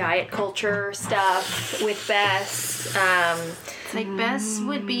 like, diet culture stuff with Bess. Like, Bess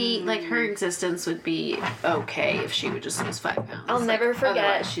would be, like, her existence would be okay if she would just lose 5 pounds. I'll never forget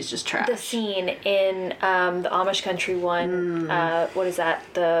otherwise she's just trash. the scene in the Amish country one. What is that?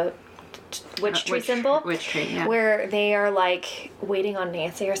 The witch tree symbol? Witch tree, yeah. Where they are, like, waiting on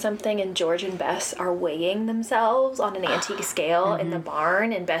Nancy or something, and George and Bess are weighing themselves on an antique scale in the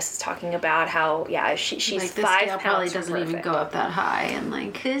barn, and Bess is talking about how, she's like, this 5 scale pounds probably from doesn't even perfect. go up that high, and,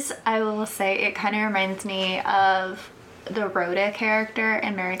 like... This, I will say, it kind of reminds me of the Rhoda character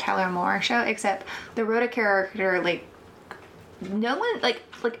in Mary Tyler Moore show, except the Rhoda character, like, no one, like,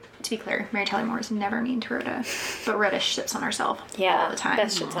 to be clear, Mary Tyler Moore is never mean to Rhoda, but Rhoda shits on herself all the time.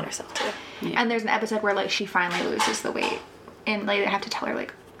 Bess shits on herself, too. Yeah. And there's an episode where, like, she finally loses the weight, and, like, they have to tell her,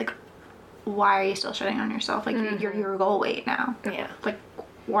 like, why are you still shitting on yourself? Like, you're your goal weight now. Yeah. Like,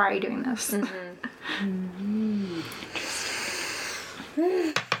 why are you doing this?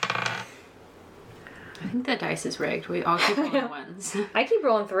 I think the dice is rigged. We all keep rolling ones. I keep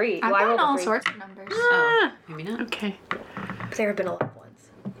rolling 3. I've I rolled got all 3. sorts of numbers. Oh, maybe not. Okay. But there have been a lot of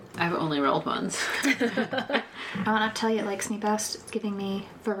ones. I've only rolled ones. I want to tell you, it likes me best. It's giving me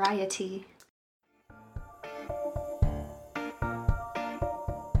variety.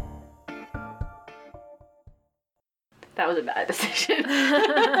 That was a bad decision. Because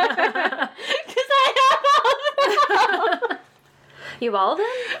I have all of them. You all of them?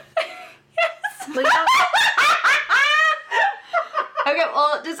 Yes. Look at Okay,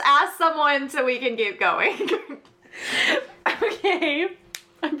 well, just ask someone so we can keep going. Okay.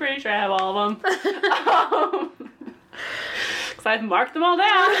 I'm pretty sure I have all of them. Because I've marked them all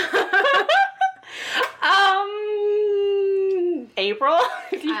down. April.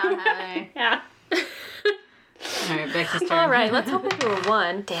 I don't have any. Yeah. Alright, Becky's turn. Alright, let's hope into a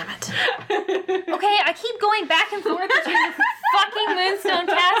 1. Damn it. Okay, I keep going back and forth between the fucking Moonstone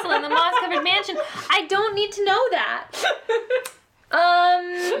Castle and the moss-covered mansion. I don't need to know that.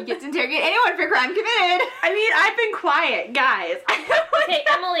 You get to interrogate anyone for crime committed. I mean, I've been quiet, guys. Okay,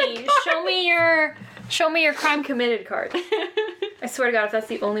 Emily, show me your crime committed card. I swear to God, if that's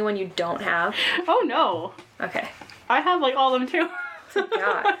the only one you don't have. Oh, no. Okay. I have, like, all of them, too.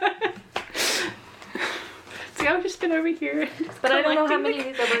 God. See, I've just been over here. But I don't know how many of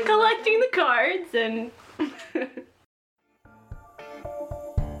these are collecting the cards and...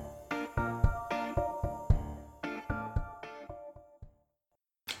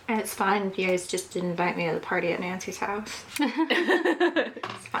 And it's fine if you guys just didn't invite me to the party at Nancy's house.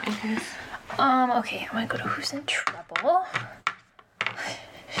 It's fine. Okay, I'm gonna go to Who's in Trouble.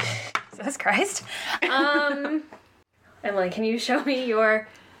 Jesus Christ. Emily, can you show me your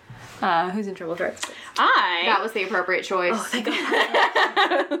Who's in Trouble cards? That was the appropriate choice. Oh, thank God.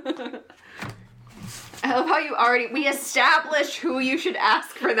 I love how we established who you should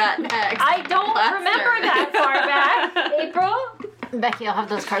ask for that next. I don't remember that far back. April? Becky, I'll have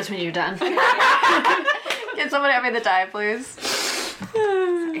those cards when you're done. Can someone hand me the die, please?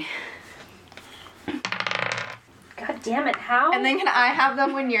 God damn it, how? And then can I have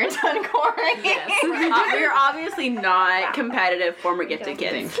them when you're done, Corey? Yes. We're obviously not competitive former gifted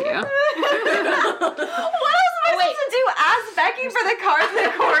kids. Thank you. What else am I supposed to do? Ask Becky for the cards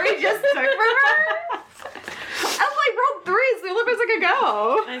that Corey just took from her? I'm like, rolled 3, so the only person could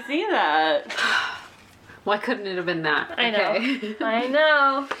go. I see that. Why couldn't it have been that? I know. Okay. I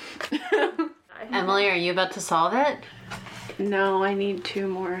know. Emily, are you about to solve it? No, I need 2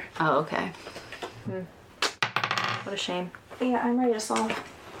 more. Oh, okay. What a shame. Yeah, I'm ready to solve.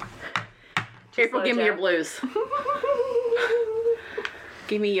 April, give me Joe. your blues.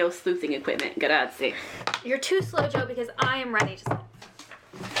 Give me your sleuthing equipment. Grazie. You're too slow, Joe, because I am ready to solve.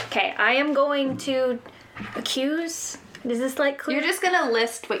 Okay, I am going to accuse. Is this like clear? You're just gonna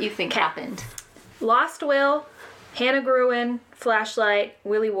list what you think happened. Lost will, Hannah Gruen, flashlight,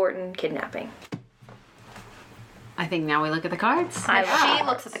 Willie Wharton, kidnapping. I think now we look at the cards. She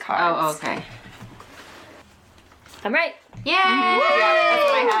looks at the cards. Oh, okay. I'm right. Yay! Yeah, that's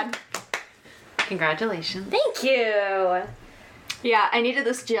what I had. Congratulations. Thank you. Yeah, I needed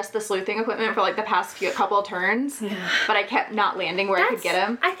just the sleuthing equipment for like the past couple of turns, but I kept not landing where I could get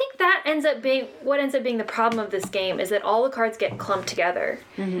him. I think that ends up being the problem of this game is that all the cards get clumped together,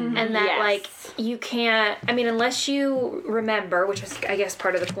 and that like you can't. I mean, unless you remember, which is I guess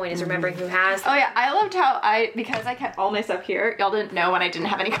part of the point is remembering who has. Oh yeah, I loved how because I kept all my stuff here, y'all didn't know when I didn't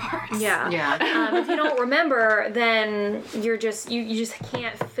have any cards. Yeah. If you don't remember, then you're just you just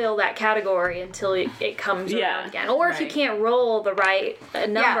can't fill that category until it comes around again, or if you can't roll the right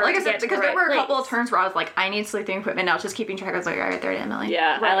number. Yeah, like I to said, get to because the there right were a couple place. of turns where I was like, I need sleuthing equipment. I was just keeping track. I was like, all right, there it is, Emily.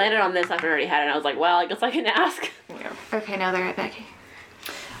 Yeah, I landed on this after I already had it, and I was like, well, I guess I can ask. Okay, now they're at Becky.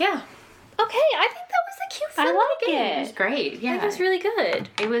 Yeah. Okay, I think that was a cute, fun little game. It was great. Yeah, it was really good.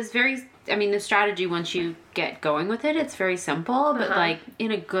 It was very. I mean, the strategy once you get going with it, it's very simple, but like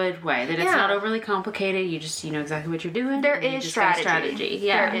in a good way. That it's not overly complicated. You just know exactly what you're doing. There is strategy.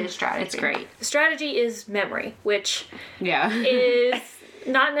 Yeah, there is strategy. It's great. Strategy is memory, which is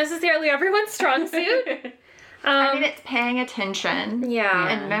not necessarily everyone's strong suit. I mean, it's paying attention.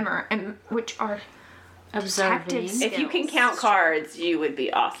 And memory, which are observing. If you can count cards, you would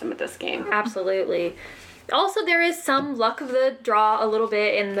be awesome at this game. Absolutely. Also, there is some luck of the draw a little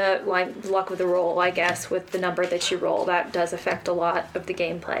bit in the luck of the roll, I guess, with the number that you roll. That does affect a lot of the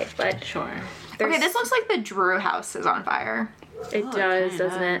gameplay, but Okay, this looks like the Drew house is on fire. It does,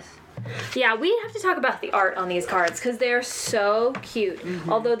 doesn't it? Yeah, we have to talk about the art on these cards because they're so cute.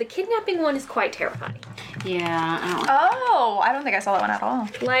 Although the kidnapping one is quite terrifying. Yeah, I don't I don't think I saw that one at all.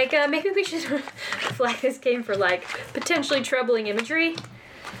 Like, maybe we should flag this game for, like, potentially troubling imagery.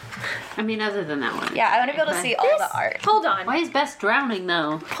 I mean, other than that one. Yeah, I want to be able to see all the art. Hold on. Why is Bess drowning,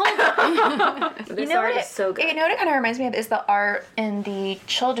 though? Hold on. This art is so good. You know what it kind of reminds me of is the art in the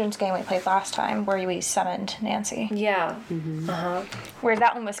children's game we played last time where we summoned Nancy. Yeah. Where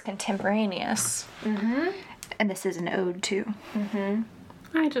that one was contemporaneous. And this is an ode too.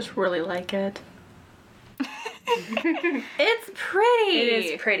 I just really like it. It's pretty. It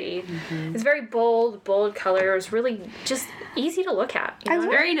is pretty. It's very bold colors, really just easy to look at. It's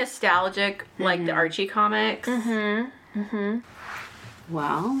very nostalgic, like the Archie comics.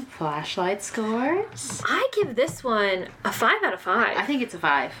 Well, flashlight scores. I give this one a 5 out of 5. I think it's a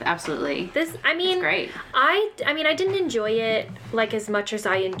 5. Absolutely. It's great. I mean, I didn't enjoy it like as much as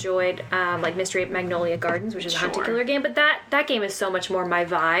I enjoyed like Mystery at Magnolia Gardens, which is a hunter killer game. But that game is so much more my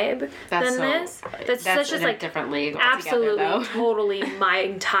vibe than this. That's just in like a different league absolutely, altogether, though. totally my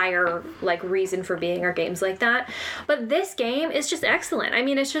entire like reason for being are games like that. But this game is just excellent. I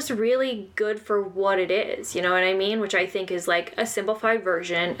mean, it's just really good for what it is. You know what I mean? Which I think is like a simplified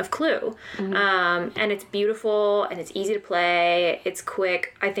version of Clue. And it's beautiful and it's easy to play. It's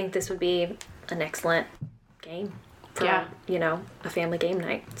quick. I think this would be an excellent game for a family game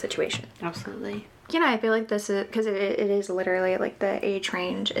night situation. Absolutely. You know, I feel like this is because it is literally like the age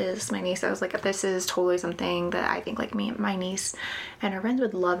range is my niece. I was like, this is totally something that I think like my niece and her friends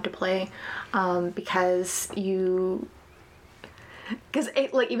would love to play, because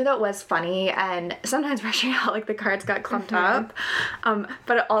it, like, even though it was funny and sometimes rushing out, like the cards got clumped up,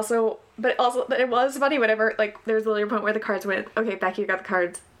 but it was funny whenever like there was literally a point where the cards went, okay, Becky got the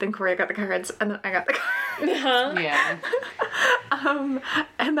cards, then Corey got the cards, and then I got the cards. Yeah.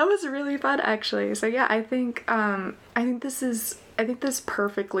 And that was really fun actually. So yeah, I think this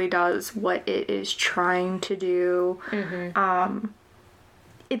perfectly does what it is trying to do.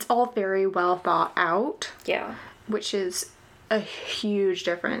 It's all very well thought out. Yeah. Which is a huge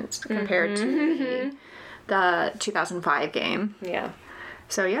difference compared to the 2005 game. Yeah.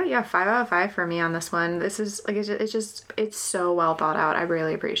 So yeah, 5 out of 5 for me on this one. This is like it's so well thought out. I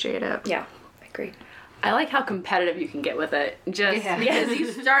really appreciate it. Yeah, I agree. I like how competitive you can get with it. Just because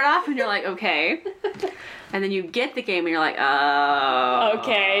you start off and you're like, okay. And then you get the game and you're like, oh.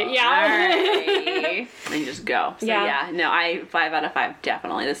 Okay, yeah. All right. And you just go. So I 5 out of 5,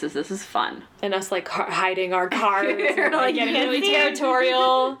 definitely. This is fun. And us like hiding our cards and like getting really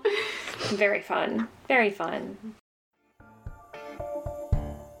territorial. Very fun. Very fun.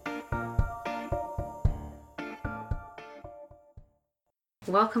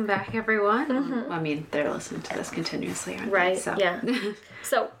 Welcome back, everyone. I mean, they're listening to this continuously, aren't right? they? So. Yeah.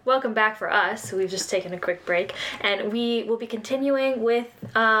 So, welcome back for us. We've just taken a quick break, and we will be continuing with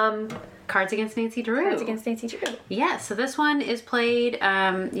Cards Against Nancy Drew. Cards Against Nancy Drew. Yeah, so this one is played,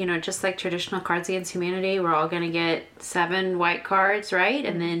 just like traditional Cards Against Humanity. We're all going to get 7 white cards, right?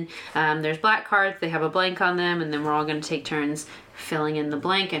 And then there's black cards. They have a blank on them, and then we're all going to take turns filling in the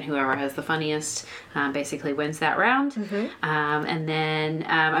blank, and whoever has the funniest basically wins that round. And then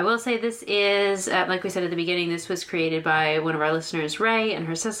I will say this is, like we said at the beginning, this was created by one of our listeners, Ray, and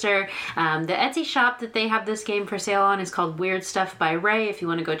her sister. The Etsy shop that they have this game for sale on is called Weird Stuff by Ray. If you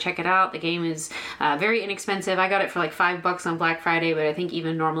want to go check it out, the game is very inexpensive. I got it for like $5 on Black Friday, but I think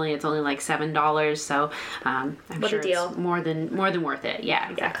even normally it's only like $7. So I'm sure it's more than worth it. Yeah,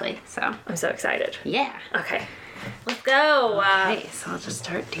 exactly. So I'm so excited. Yeah. Okay. Let's go. Okay, so I'll just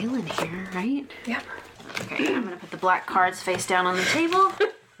start dealing here, right? Yep. Okay, I'm gonna put the black cards face down on the table.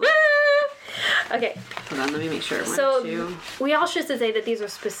 Okay. Hold on, let me make sure. We all should say that these are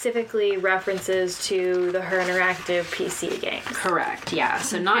specifically references to the Her Interactive PC games. Correct, yeah.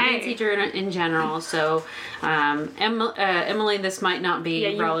 So not Nancy Drew in general. So Emily, this might not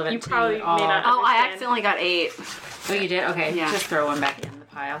be relevant you to probably you at all. may not Oh, I understand. accidentally got 8. Oh, you did? Okay, just throw one back in the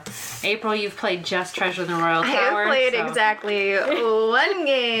pile. April, you've played just Treasure in the Royal I Tower. have played exactly one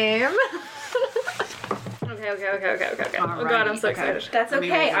game. Okay. Oh god, I'm so excited. That's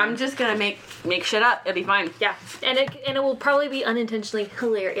okay. I'm just gonna make shit up. It'll be fine. Yeah, and it will probably be unintentionally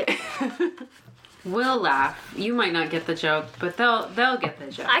hilarious. We'll laugh. You might not get the joke, but they'll get the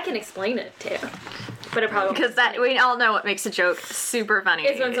joke. I can explain it too, but it probably because we all know what makes a joke super funny.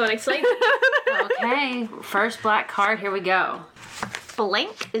 It's when someone explains it. Okay, first black card. Here we go.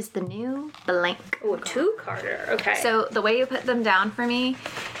 Blank is the new blank. Oh, a 2-carder. Okay. So the way you put them down for me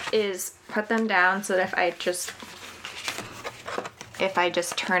is put them down so that if I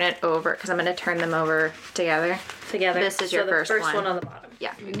just turn it over, because I'm going to turn them over together. This is your first one on the bottom.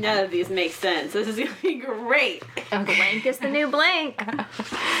 Yeah. None of these make sense. This is gonna be great. Okay. Blank is the new blank.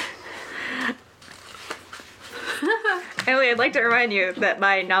 Emily, I'd like to remind you that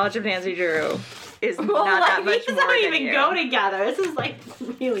my knowledge of Nancy Drew is not that much more don't than even you. go together. This is like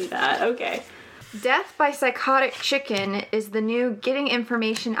really bad. Okay. Death by Psychotic Chicken is the new getting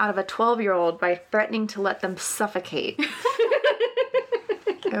information out of a 12-year-old by threatening to let them suffocate.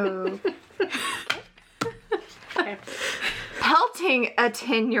 Oh. Okay. Pelting a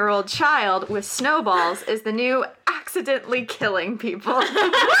 10-year-old child with snowballs is the new accidentally killing people.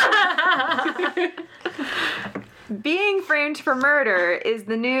 Being framed for murder is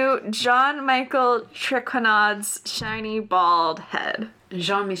the new John Michael Triconaud's shiny bald head.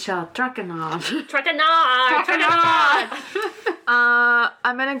 Jean-Michel Triconaud.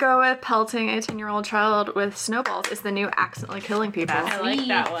 I'm gonna go with pelting a 10-year-old child with snowballs is the new accidentally killing people. I like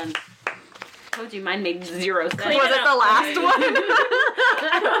that one. Told you mine made 0 sense. Was it the last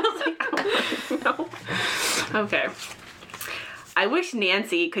one? No. Okay. I wish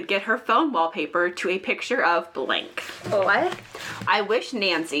Nancy could get her phone wallpaper to a picture of blank. What? I wish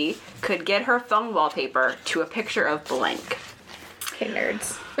Nancy could get her phone wallpaper to a picture of blank. Okay,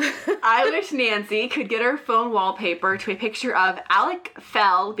 nerds. I wish Nancy could get her phone wallpaper to a picture of Alec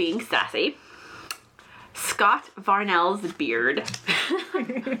Fell being sassy, Scott Varnell's beard,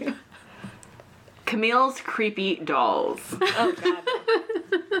 Camille's creepy dolls. Oh god.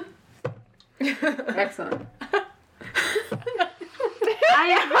 Excellent. I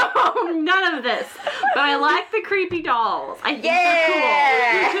know none of this, but I like the creepy dolls. I think they're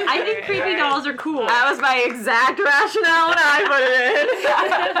cool. I think creepy dolls are cool. That was my exact rationale when I put it in.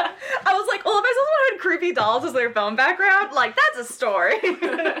 I was like, well, if I saw someone had creepy dolls as their phone background, like, that's a story.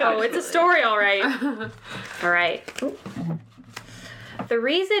 Oh, it's a story, all right. All right. The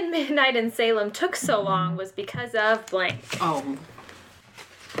reason Midnight in Salem took so long was because of blank. Oh.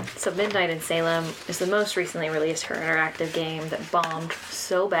 So Midnight in Salem is the most recently released Her Interactive game that bombed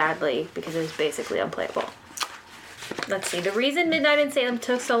so badly because it was basically unplayable. Let's see. The reason Midnight in Salem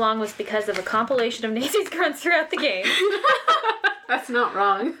took so long was because of a compilation of Nancy's grunts throughout the game. That's not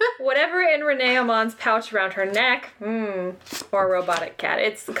wrong. Whatever in Renee Amon's pouch around her neck, or a robotic cat.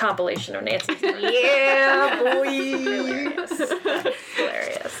 It's the compilation of Nancy's grunts. Yeah, boy.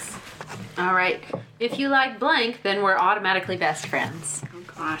 Hilarious. All right. If you like blank, then we're automatically best friends. Oh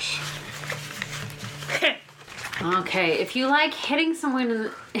gosh. Okay. If you like hitting someone in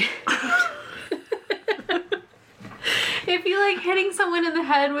the... If you like hitting someone in the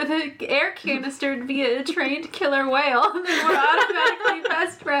head with an air canister via a trained killer whale, then we're automatically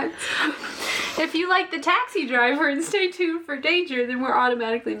best friends. If you like the taxi driver and stay tuned for danger, then we're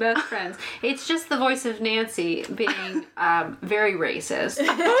automatically best friends. It's just the voice of Nancy being very racist.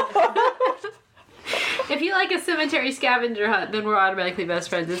 If you like a cemetery scavenger hunt, then we're automatically best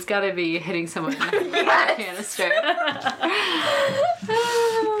friends. It's gotta be hitting someone in the head with a canister.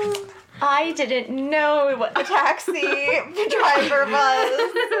 I didn't know what the taxi driver was.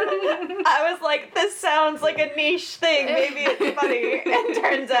 I was like, this sounds like a niche thing. Maybe it's funny. And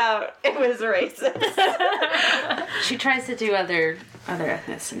turns out it was racist. She tries to do other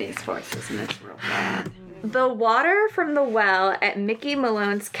ethnicities for us, and it's real bad. The water from the well at Mickey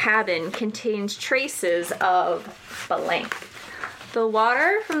Malone's cabin contains traces of blank. The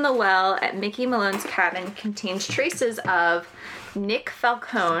water from the well at Mickey Malone's cabin contains traces of Nick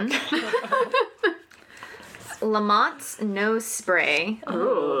Falcone, Lamont's nose spray,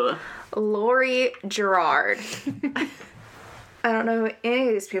 Lori Gerard. I don't know who any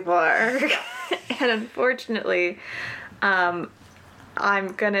of these people are. And unfortunately, and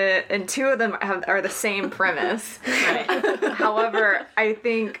two of them are the same premise. Right. However, I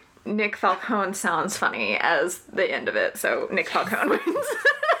think Nick Falcone sounds funny as the end of it, so Nick Falcone wins.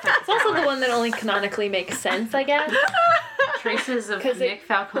 It's also the one that only canonically makes sense, I guess. Traces of Nick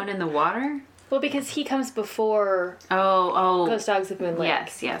Falcone in the water? Well, because he comes before Ghost Dogs of Moon Lake.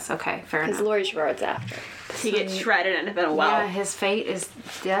 Yes, okay, fair enough. Because Laurie Gerard's after. He gets shredded and in a well. Yeah, his fate is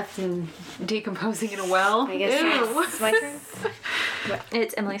death and decomposing in a well. I guess it's my turn.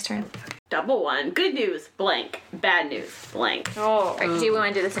 It's Emily's turn. Double one. Good news, blank. Bad news, blank. Oh. Right, do you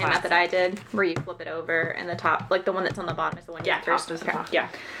want to do the same method I did? Where you flip it over and the top, like the one that's on the bottom is the one you first. Okay. Yeah.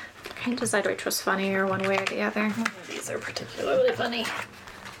 I can't decide which was funnier one way or the other. These are particularly funny.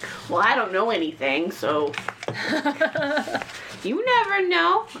 Well, I don't know anything, so you never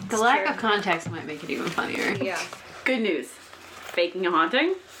know. The lack of context might make it even funnier. Yeah. Good news, faking a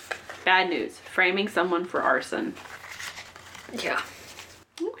haunting. Bad news, framing someone for arson. Yeah.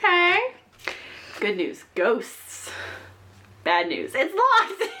 Okay. Good news, ghosts. Bad news, it's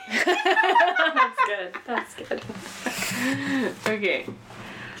locked. That's good. Okay.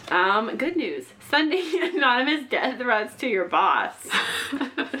 Good news, sending anonymous death threats to your boss.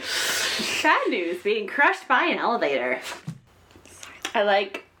 Bad news, being crushed by an elevator. I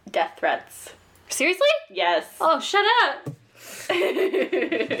like death threats. Seriously? Yes. Oh, shut up.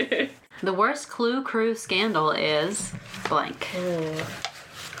 The worst Clue Crew scandal is blank.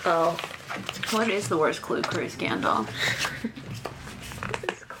 Oh. What is the worst Clue Crew scandal?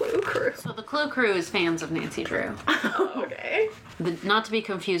 Clue Crew. So the Clue Crew is fans of Nancy Drew. Okay. Not to be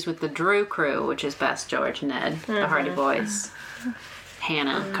confused with the Drew Crew, which is Bess, George, Ned, the Hardy Boys,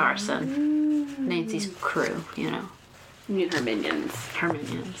 Hannah, Carson, Nancy's crew, you know. You mean her minions. Her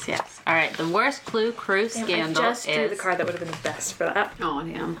minions, yes. Alright, the worst Clue Crew scandal I just drew the card that would have been best for that. Oh,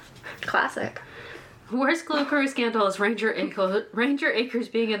 damn. Classic. Worst Clue Crew scandal is Ranger Acres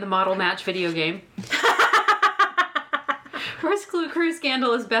being in the model match video game. Worst Clue Crew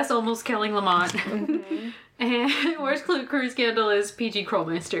scandal is Bess almost killing Lamont. Mm-hmm. And worst Clue Crew scandal is PG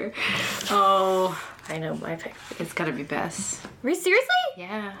Krollmeister. Oh, I know my pick. It's gotta be Bess. Seriously?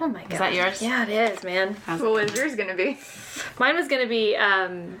 Yeah. Oh my god. Is that yours? Yeah, it is, man. What was yours gonna be? Mine was gonna be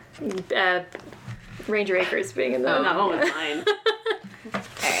Ranger Acres being in the. Oh, that one was mine.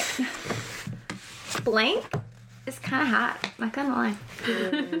 Alright. Blank is kind of hot. Not gonna lie.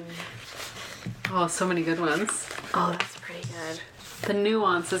 Oh, so many good ones. Oh, that's pretty good. The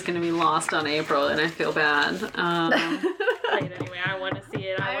nuance is going to be lost on April, and I feel bad. Anyway, I want to see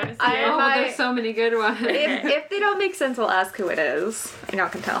it. I want to see it. Oh, there's so many good ones. If they don't make sense, I'll ask who it is. And y'all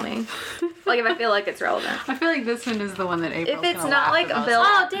can tell me. Like, if I feel like it's relevant. I feel like this one is the one that April's If it's gonna not laugh like about. Bill.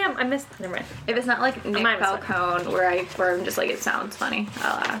 Oh, damn. I missed. Never mind. If it's not like Nick Mine was Falcone, where I'm just like, it sounds funny,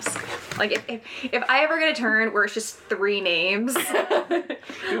 I'll ask. Like, if I ever get a turn where it's just 3 names,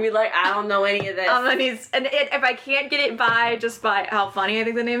 You'd be like, I don't know any of this. if I can't get it just by how funny I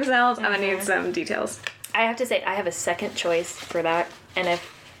think the name sounds, I'm gonna need some details. I have to say, I have a second choice for that, and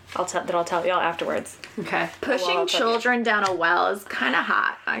I'll tell y'all afterwards. Okay. Pushing children down a well is kind of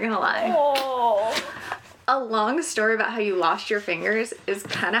hot, not gonna lie. Oh. A long story about how you lost your fingers is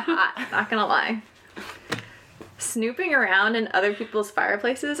kind of hot, not gonna lie. Snooping around in other people's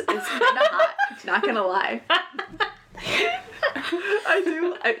fireplaces is kind of hot, not gonna lie.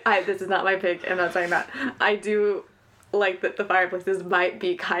 This is not my pick, I'm not saying that. I do like that the fireplaces might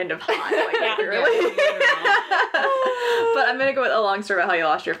be kind of hot, like literally. But I'm gonna go with a long story about how you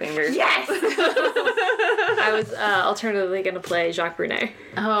lost your fingers. Yes! I was alternatively gonna play Jacques Brunet.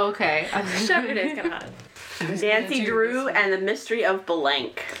 Oh, okay. Jacques Brunet's kind of hot. Nancy Drew and the Mystery of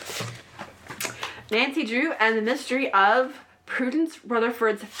Blank. Nancy Drew and the Mystery of Prudence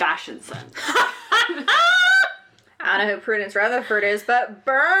Rutherford's fashion sense. I don't know who Prudence Rutherford is, but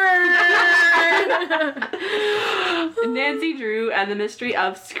burn! Nancy Drew and the Mystery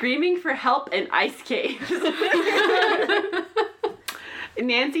of Screaming for Help in Ice Caves.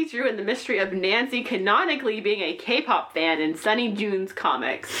 Nancy Drew and the Mystery of Nancy canonically being a K-pop fan in Sunny June's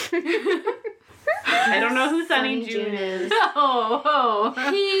comics. I don't know who Sunny June is.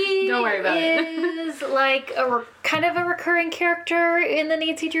 He Don't worry about it. is like kind of a recurring character in the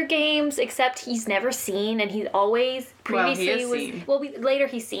Nancy Drew games, except he's never seen, and he's always previously later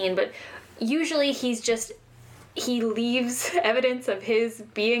he's seen, but usually he leaves evidence of his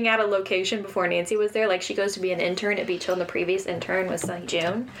being at a location before Nancy was there. Like, she goes to be an intern at Beach Hill, and the previous intern was Sunny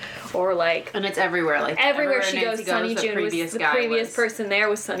June. Or, like... And it's everywhere. Like, everywhere she Nancy goes, Sunny June was... The previous person there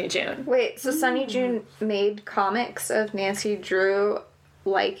was Sunny June. Wait, so Sunny June made comics of Nancy Drew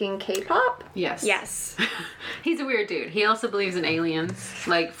liking K-pop? Yes. Yes. He's a weird dude. He also believes in aliens.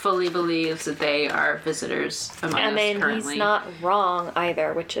 Like, fully believes that they are visitors among us currently. He's not wrong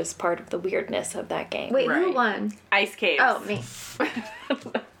either, which is part of the weirdness of that game. Wait, who won? Ice Caves. Oh, me.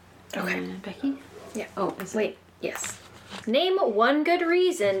 Okay. Becky? Yeah. Oh, wait. Yes. Name one good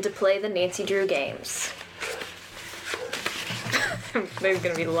reason to play the Nancy Drew games. There's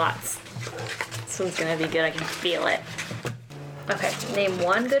gonna be lots. This one's gonna be good. I can feel it. Okay. Name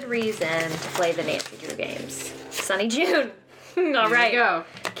one good reason to play the Nancy Drew games. Sunny June. All right. Go.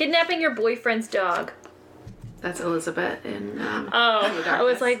 Kidnapping your boyfriend's dog. That's Elizabeth in. I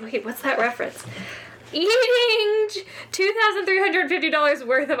was like, wait, what's that reference? Eating $2,350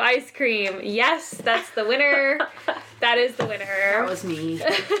 worth of ice cream. Yes, that's the winner. That is the winner. That was me.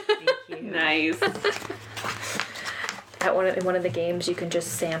 Thank you. Nice. In one of the games, you can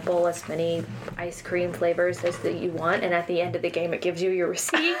just sample as many ice cream flavors as that you want, and at the end of the game, it gives you your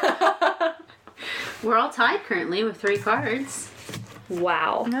receipt. We're all tied currently with 3 cards.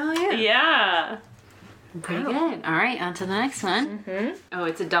 Wow. Oh, yeah. Yeah. Pretty good. All right, on to the next one. Mm-hmm. Oh,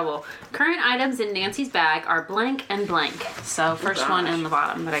 it's a double. Current items in Nancy's bag are blank and blank. So first one in the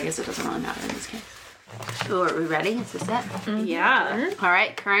bottom, but I guess it doesn't really matter in this case. Oh, are we ready? Is this it? Mm-hmm. Yeah. All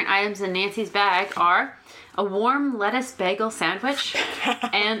right, current items in Nancy's bag are a warm lettuce bagel sandwich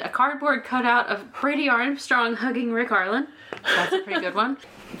and a cardboard cutout of Brady Armstrong hugging Rick Arlen. That's a pretty good one.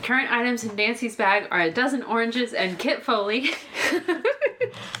 Current items in Nancy's bag are a dozen oranges and Kit Foley.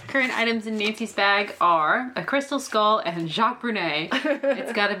 Current items in Nancy's bag are a crystal skull and Jacques Brunet.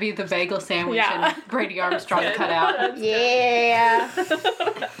 It's got to be the bagel sandwich and Brady Armstrong cutout. Yeah.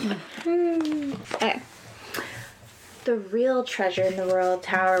 Okay. The real treasure in the Royal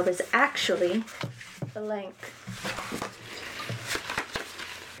Tower was actually blank.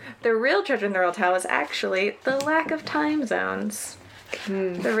 The real treasure in the Royal Tower was actually the lack of time zones.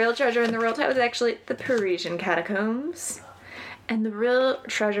 The real treasure in the Royal Tower was actually the Parisian catacombs. And the real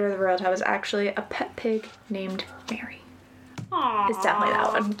treasure of the Royal Tower was actually a pet pig named Mary. Aww. It's definitely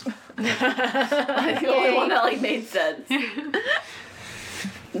that one. The only one that made sense.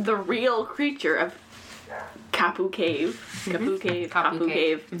 The real creature of Kapu Cave, Kapu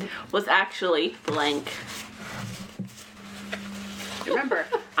Cave, was actually blank. Remember,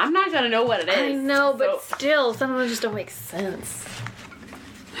 I'm not gonna know what it is. I know, but still, some of them just don't make sense.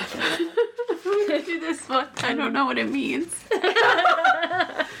 I'm gonna do this one. I don't know what it means.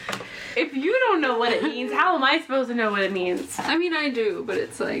 If you don't know what it means, how am I supposed to know what it means? I mean, I do, but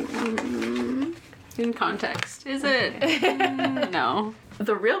it's like, in context. Is it? No.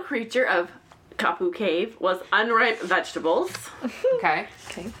 The real creature of Kapu Cave was unripe vegetables. Okay.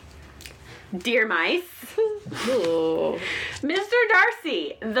 Deer mice. Ooh. Mr.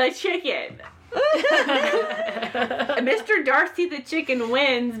 Darcy, the chicken. Mr. Darcy the chicken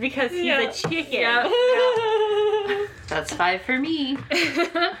wins because he's a chicken. Yeah. That's 5 for me.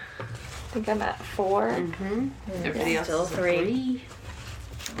 I think I'm at 4. Mm-hmm. Everybody else still is 3.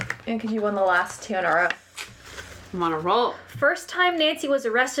 And because you won the last 2 in a row. I'm on a roll. First time Nancy was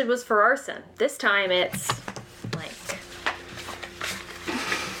arrested was for arson. This time it's blank.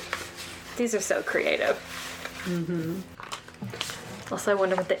 These are so creative. Mm-hmm. Also, I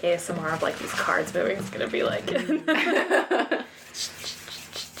wonder what the ASMR of these cards moving is gonna be like.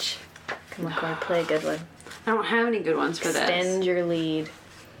 Come on, Corey, play a good one. I don't have any good ones for this. Extend your lead.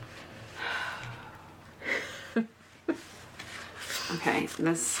 Okay,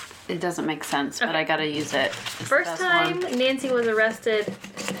 it doesn't make sense, but I gotta use it. First time Nancy was arrested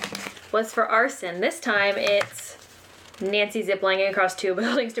was for arson. This time it's Nancy ziplining across 2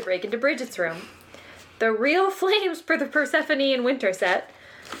 buildings to break into Bridget's room. The real flames for the Persephone and Winter set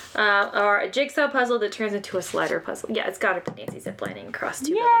are a jigsaw puzzle that turns into a slider puzzle. Yeah, it's gotta be Nancy ziplining across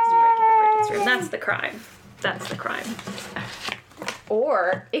 2 buildings to break into Bridget's room. That's the crime. That's the crime.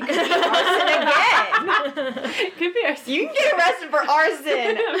 Or it could be arson again. It could be arson. You can get arrested for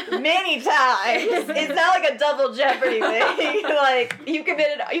arson many times. It's not like a double jeopardy thing.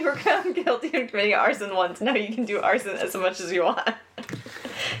 You were found guilty of committing arson once. Now you can do arson as much as you want.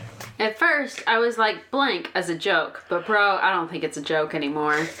 At first, I was like blank as a joke, but bro, I don't think it's a joke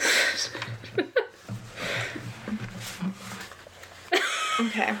anymore.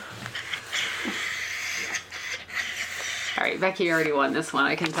 Okay. Alright, Becky already won this one,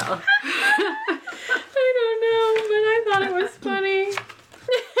 I can tell. I don't know, but I thought it was funny.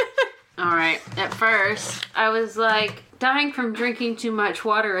 Alright, at first, I was like dying from drinking too much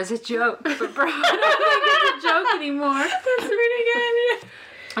water as a joke, but bro, I don't think it's a joke anymore. That's pretty good.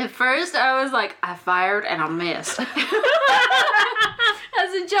 At first, I was like, I fired and I missed. As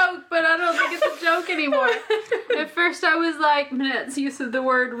a joke, but I don't think it's a joke anymore. At first, I was like, Minette's use of the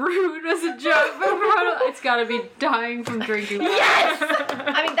word rude was a joke, but bro, it's gotta be dying from drinking water. Yes!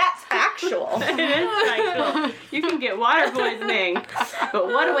 I mean, that's factual. It is factual. You can get water poisoning, but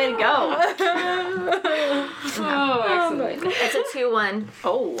what a way to go. Oh, excellent. It's a 2-1.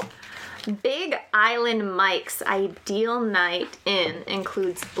 Oh. Big Island Mike's ideal night in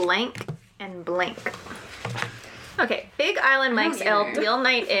includes blank and blank. Okay, Big Island Mike's ideal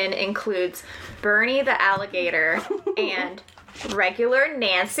night in includes Bernie the alligator and regular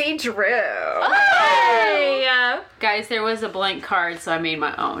Nancy Drew. Hey! Guys, there was a blank card, so I made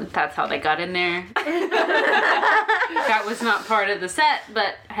my own. That's how they got in there. That was not part of the set,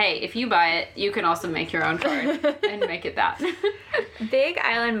 but hey, if you buy it, you can also make your own card and make it that. Big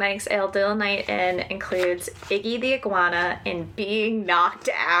Island Mike's ideal night in includes Iggy the iguana and being knocked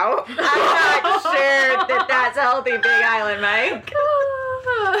out. I'm not sure that that's healthy, Big Island Mike.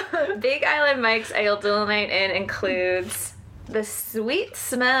 Big Island Mike's ideal night in includes the sweet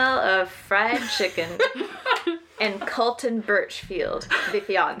smell of fried chicken and Colton Birchfield, the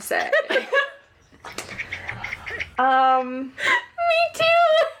fiance. Me too.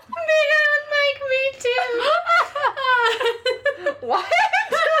 Big Island Mike, me too. What?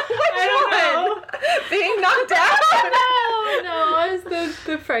 Which one? Being knocked out? No, it was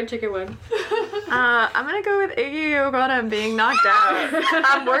the fried chicken one. I'm gonna go with Iggy Iguana and being knocked out.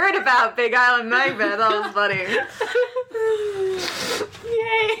 I'm worried about Big Island Mike, but that was funny.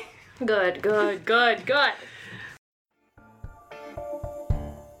 Yay. Good.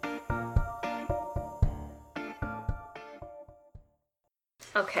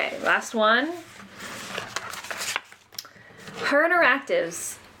 Okay, last one. Her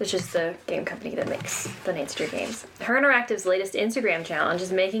Interactives, which is the game company that makes the Nancy Drew games. Her Interactive's latest Instagram challenge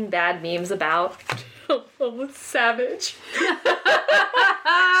is making bad memes about Savage.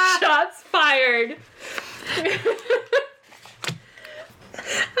 Shots fired.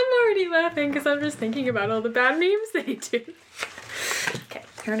 I'm already laughing because I'm just thinking about all the bad memes they do. Okay,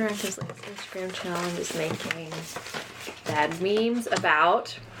 Her Interactive's latest Instagram challenge is making bad memes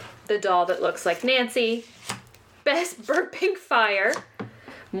about the doll that looks like Nancy, Best burping fire,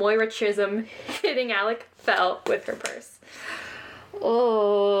 Moira Chisholm hitting Alec Fell with her purse.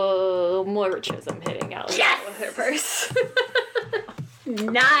 Oh, Moira Chisholm hitting Alec Fell with her purse.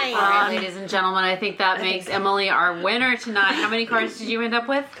 Nice. All right, ladies and gentlemen, I think that makes Emily our winner tonight. How many cards did you end up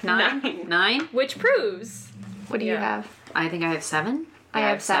with? Nine? Which proves... What do you have? I think I have 7. I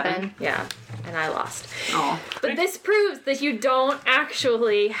have 7. Yeah, and I lost. Oh. But this proves that you don't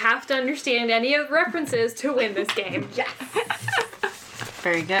actually have to understand any of the references to win this game. Yes.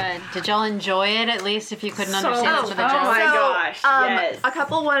 Very good. Did y'all enjoy it, at least, if you couldn't understand some of the jokes? Oh my gosh, yes. A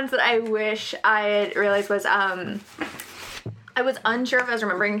couple ones that I wish I had realized was, I was unsure if I was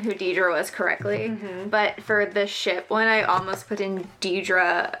remembering who Deidre was correctly, but for the ship one, I almost put in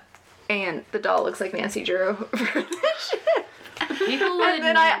Deidre, and the doll looks like Nancy Drew for the ship. And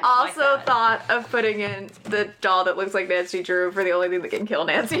then I also thought of putting in the doll that looks like Nancy Drew for the only thing that can kill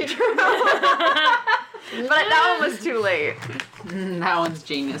Nancy Drew. But that one was too late. That one's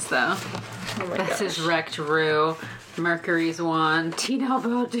genius, though. Oh my This is Wrecked Rue, Mercury's Wand, Tina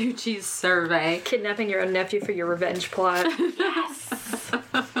Balducci's Survey. Kidnapping your own nephew for your revenge plot. Yes!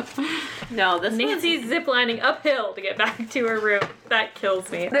 No, this Nancy's ziplining uphill to get back to her room. That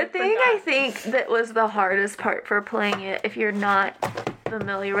kills me. The thing I think that was the hardest part for playing it, if you're not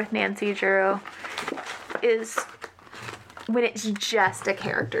familiar with Nancy Drew, is when it's just a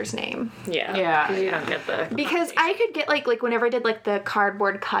character's name. Yeah. You don't get the... Because I could get, like whenever I did, the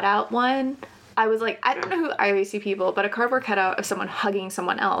cardboard cutout one, I was like, I don't know who I always see people, but a cardboard cutout of someone hugging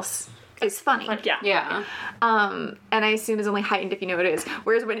someone else is funny. Yeah. And I assume it's only heightened if you know what it is.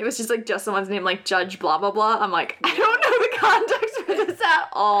 Whereas when it was just, just someone's name, like Judge blah blah blah, I'm like, I don't know the context for this at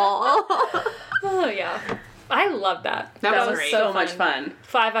all. Oh, yeah. I love that. That was so much fun.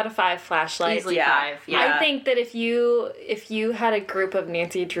 5 out of 5 flashlights. Easily 5. Yeah. I think that if you had a group of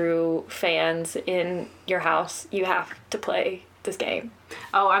Nancy Drew fans in your house, you have to play this game.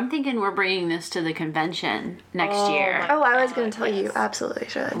 Oh, I'm thinking we're bringing this to the convention next year. Oh, I was going to tell you, absolutely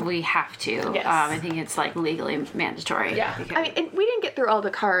should. We have to. Yes. I think it's like legally mandatory. Yeah. I mean, we didn't get through all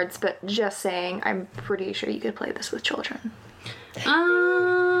the cards, but just saying, I'm pretty sure you could play this with children.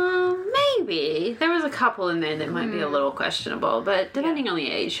 Maybe. There was a couple in there that might be a little questionable, but depending on the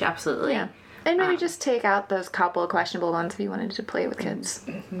age, absolutely. Yeah. And maybe just take out those couple of questionable ones if you wanted to play with kids.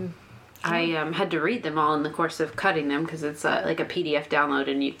 Mm-hmm. I had to read them all in the course of cutting them because it's like a PDF download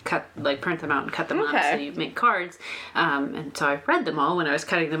and you print them out and cut them up so you make cards. And so I read them all when I was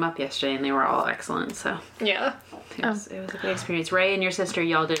cutting them up yesterday and they were all excellent. So yeah, it was a good experience. Ray and your sister,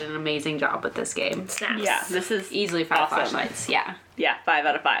 y'all did an amazing job with this game. Snaps. Yeah, this is easily 5 flashlights. Yeah. Yeah, 5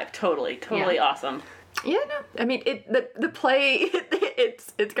 out of 5. Totally awesome. Yeah, no. I mean, the play,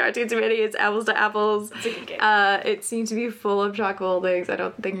 it's Cartoon Tomato, it's apples to apples. It's a good game. It seems to be full of chock-full things. I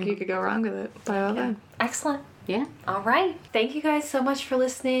don't think you could go wrong with it. Excellent. Yeah. All right. Thank you guys so much for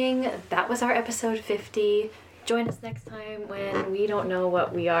listening. That was our episode 50. Join us next time when we don't know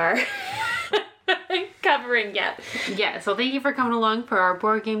what we are covering yet. Yeah, so thank you for coming along for our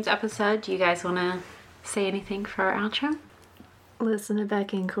board games episode. Do you guys want to say anything for our outro? Listen to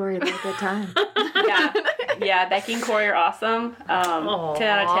Becky and Corey, have a good time. Yeah, Becky and Corey are awesome. 10 out of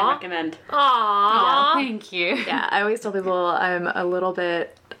 10 recommend. Aww. Thank you. Yeah, I always tell people I'm a little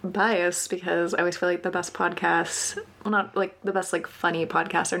bit biased because I always feel like the best podcasts, well, not like the best like funny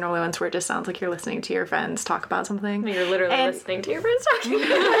podcasts are normally ones where it just sounds like you're listening to your friends talk about something. You're literally listening to your friends talking.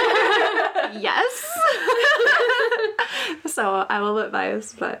 Yes. So I'm a bit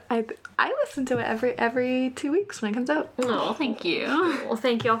biased, but I listen to it every 2 weeks when it comes out. Oh, thank you. Well,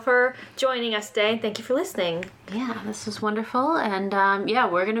 thank you all for joining us today. Thank you for listening. Yeah, this was wonderful. And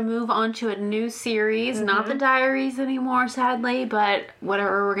we're going to move on to a new series. Not the diaries anymore, sadly, but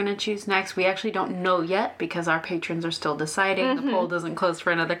whatever we're going to choose next, we actually don't know yet because our patrons are still deciding. The poll doesn't close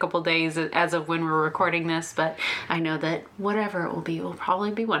for another couple days as of when we're recording this, but I know that whatever it will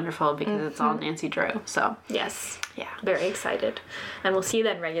probably be wonderful because it's all Nancy Drew. So, yes. Yeah. Very excited. And we'll see you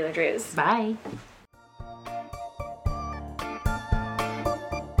then, regular Drews. Bye.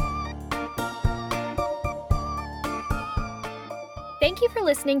 Thank you for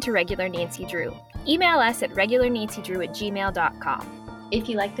listening to Regular Nancy Drew. Email us at regularnancydrew@gmail.com. If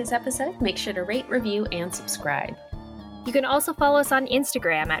you like this episode, make sure to rate, review, and subscribe. You can also follow us on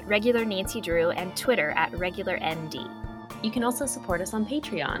Instagram at Regular Nancy Drew and Twitter at RegularND. You can also support us on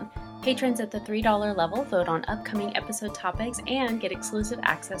Patreon. Patrons at the $3 level vote on upcoming episode topics and get exclusive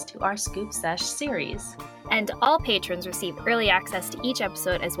access to our Scoop Sesh series. And all patrons receive early access to each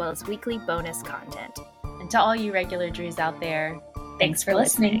episode as well as weekly bonus content. And to all you regular Drews out there, thanks for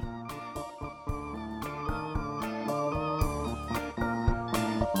listening.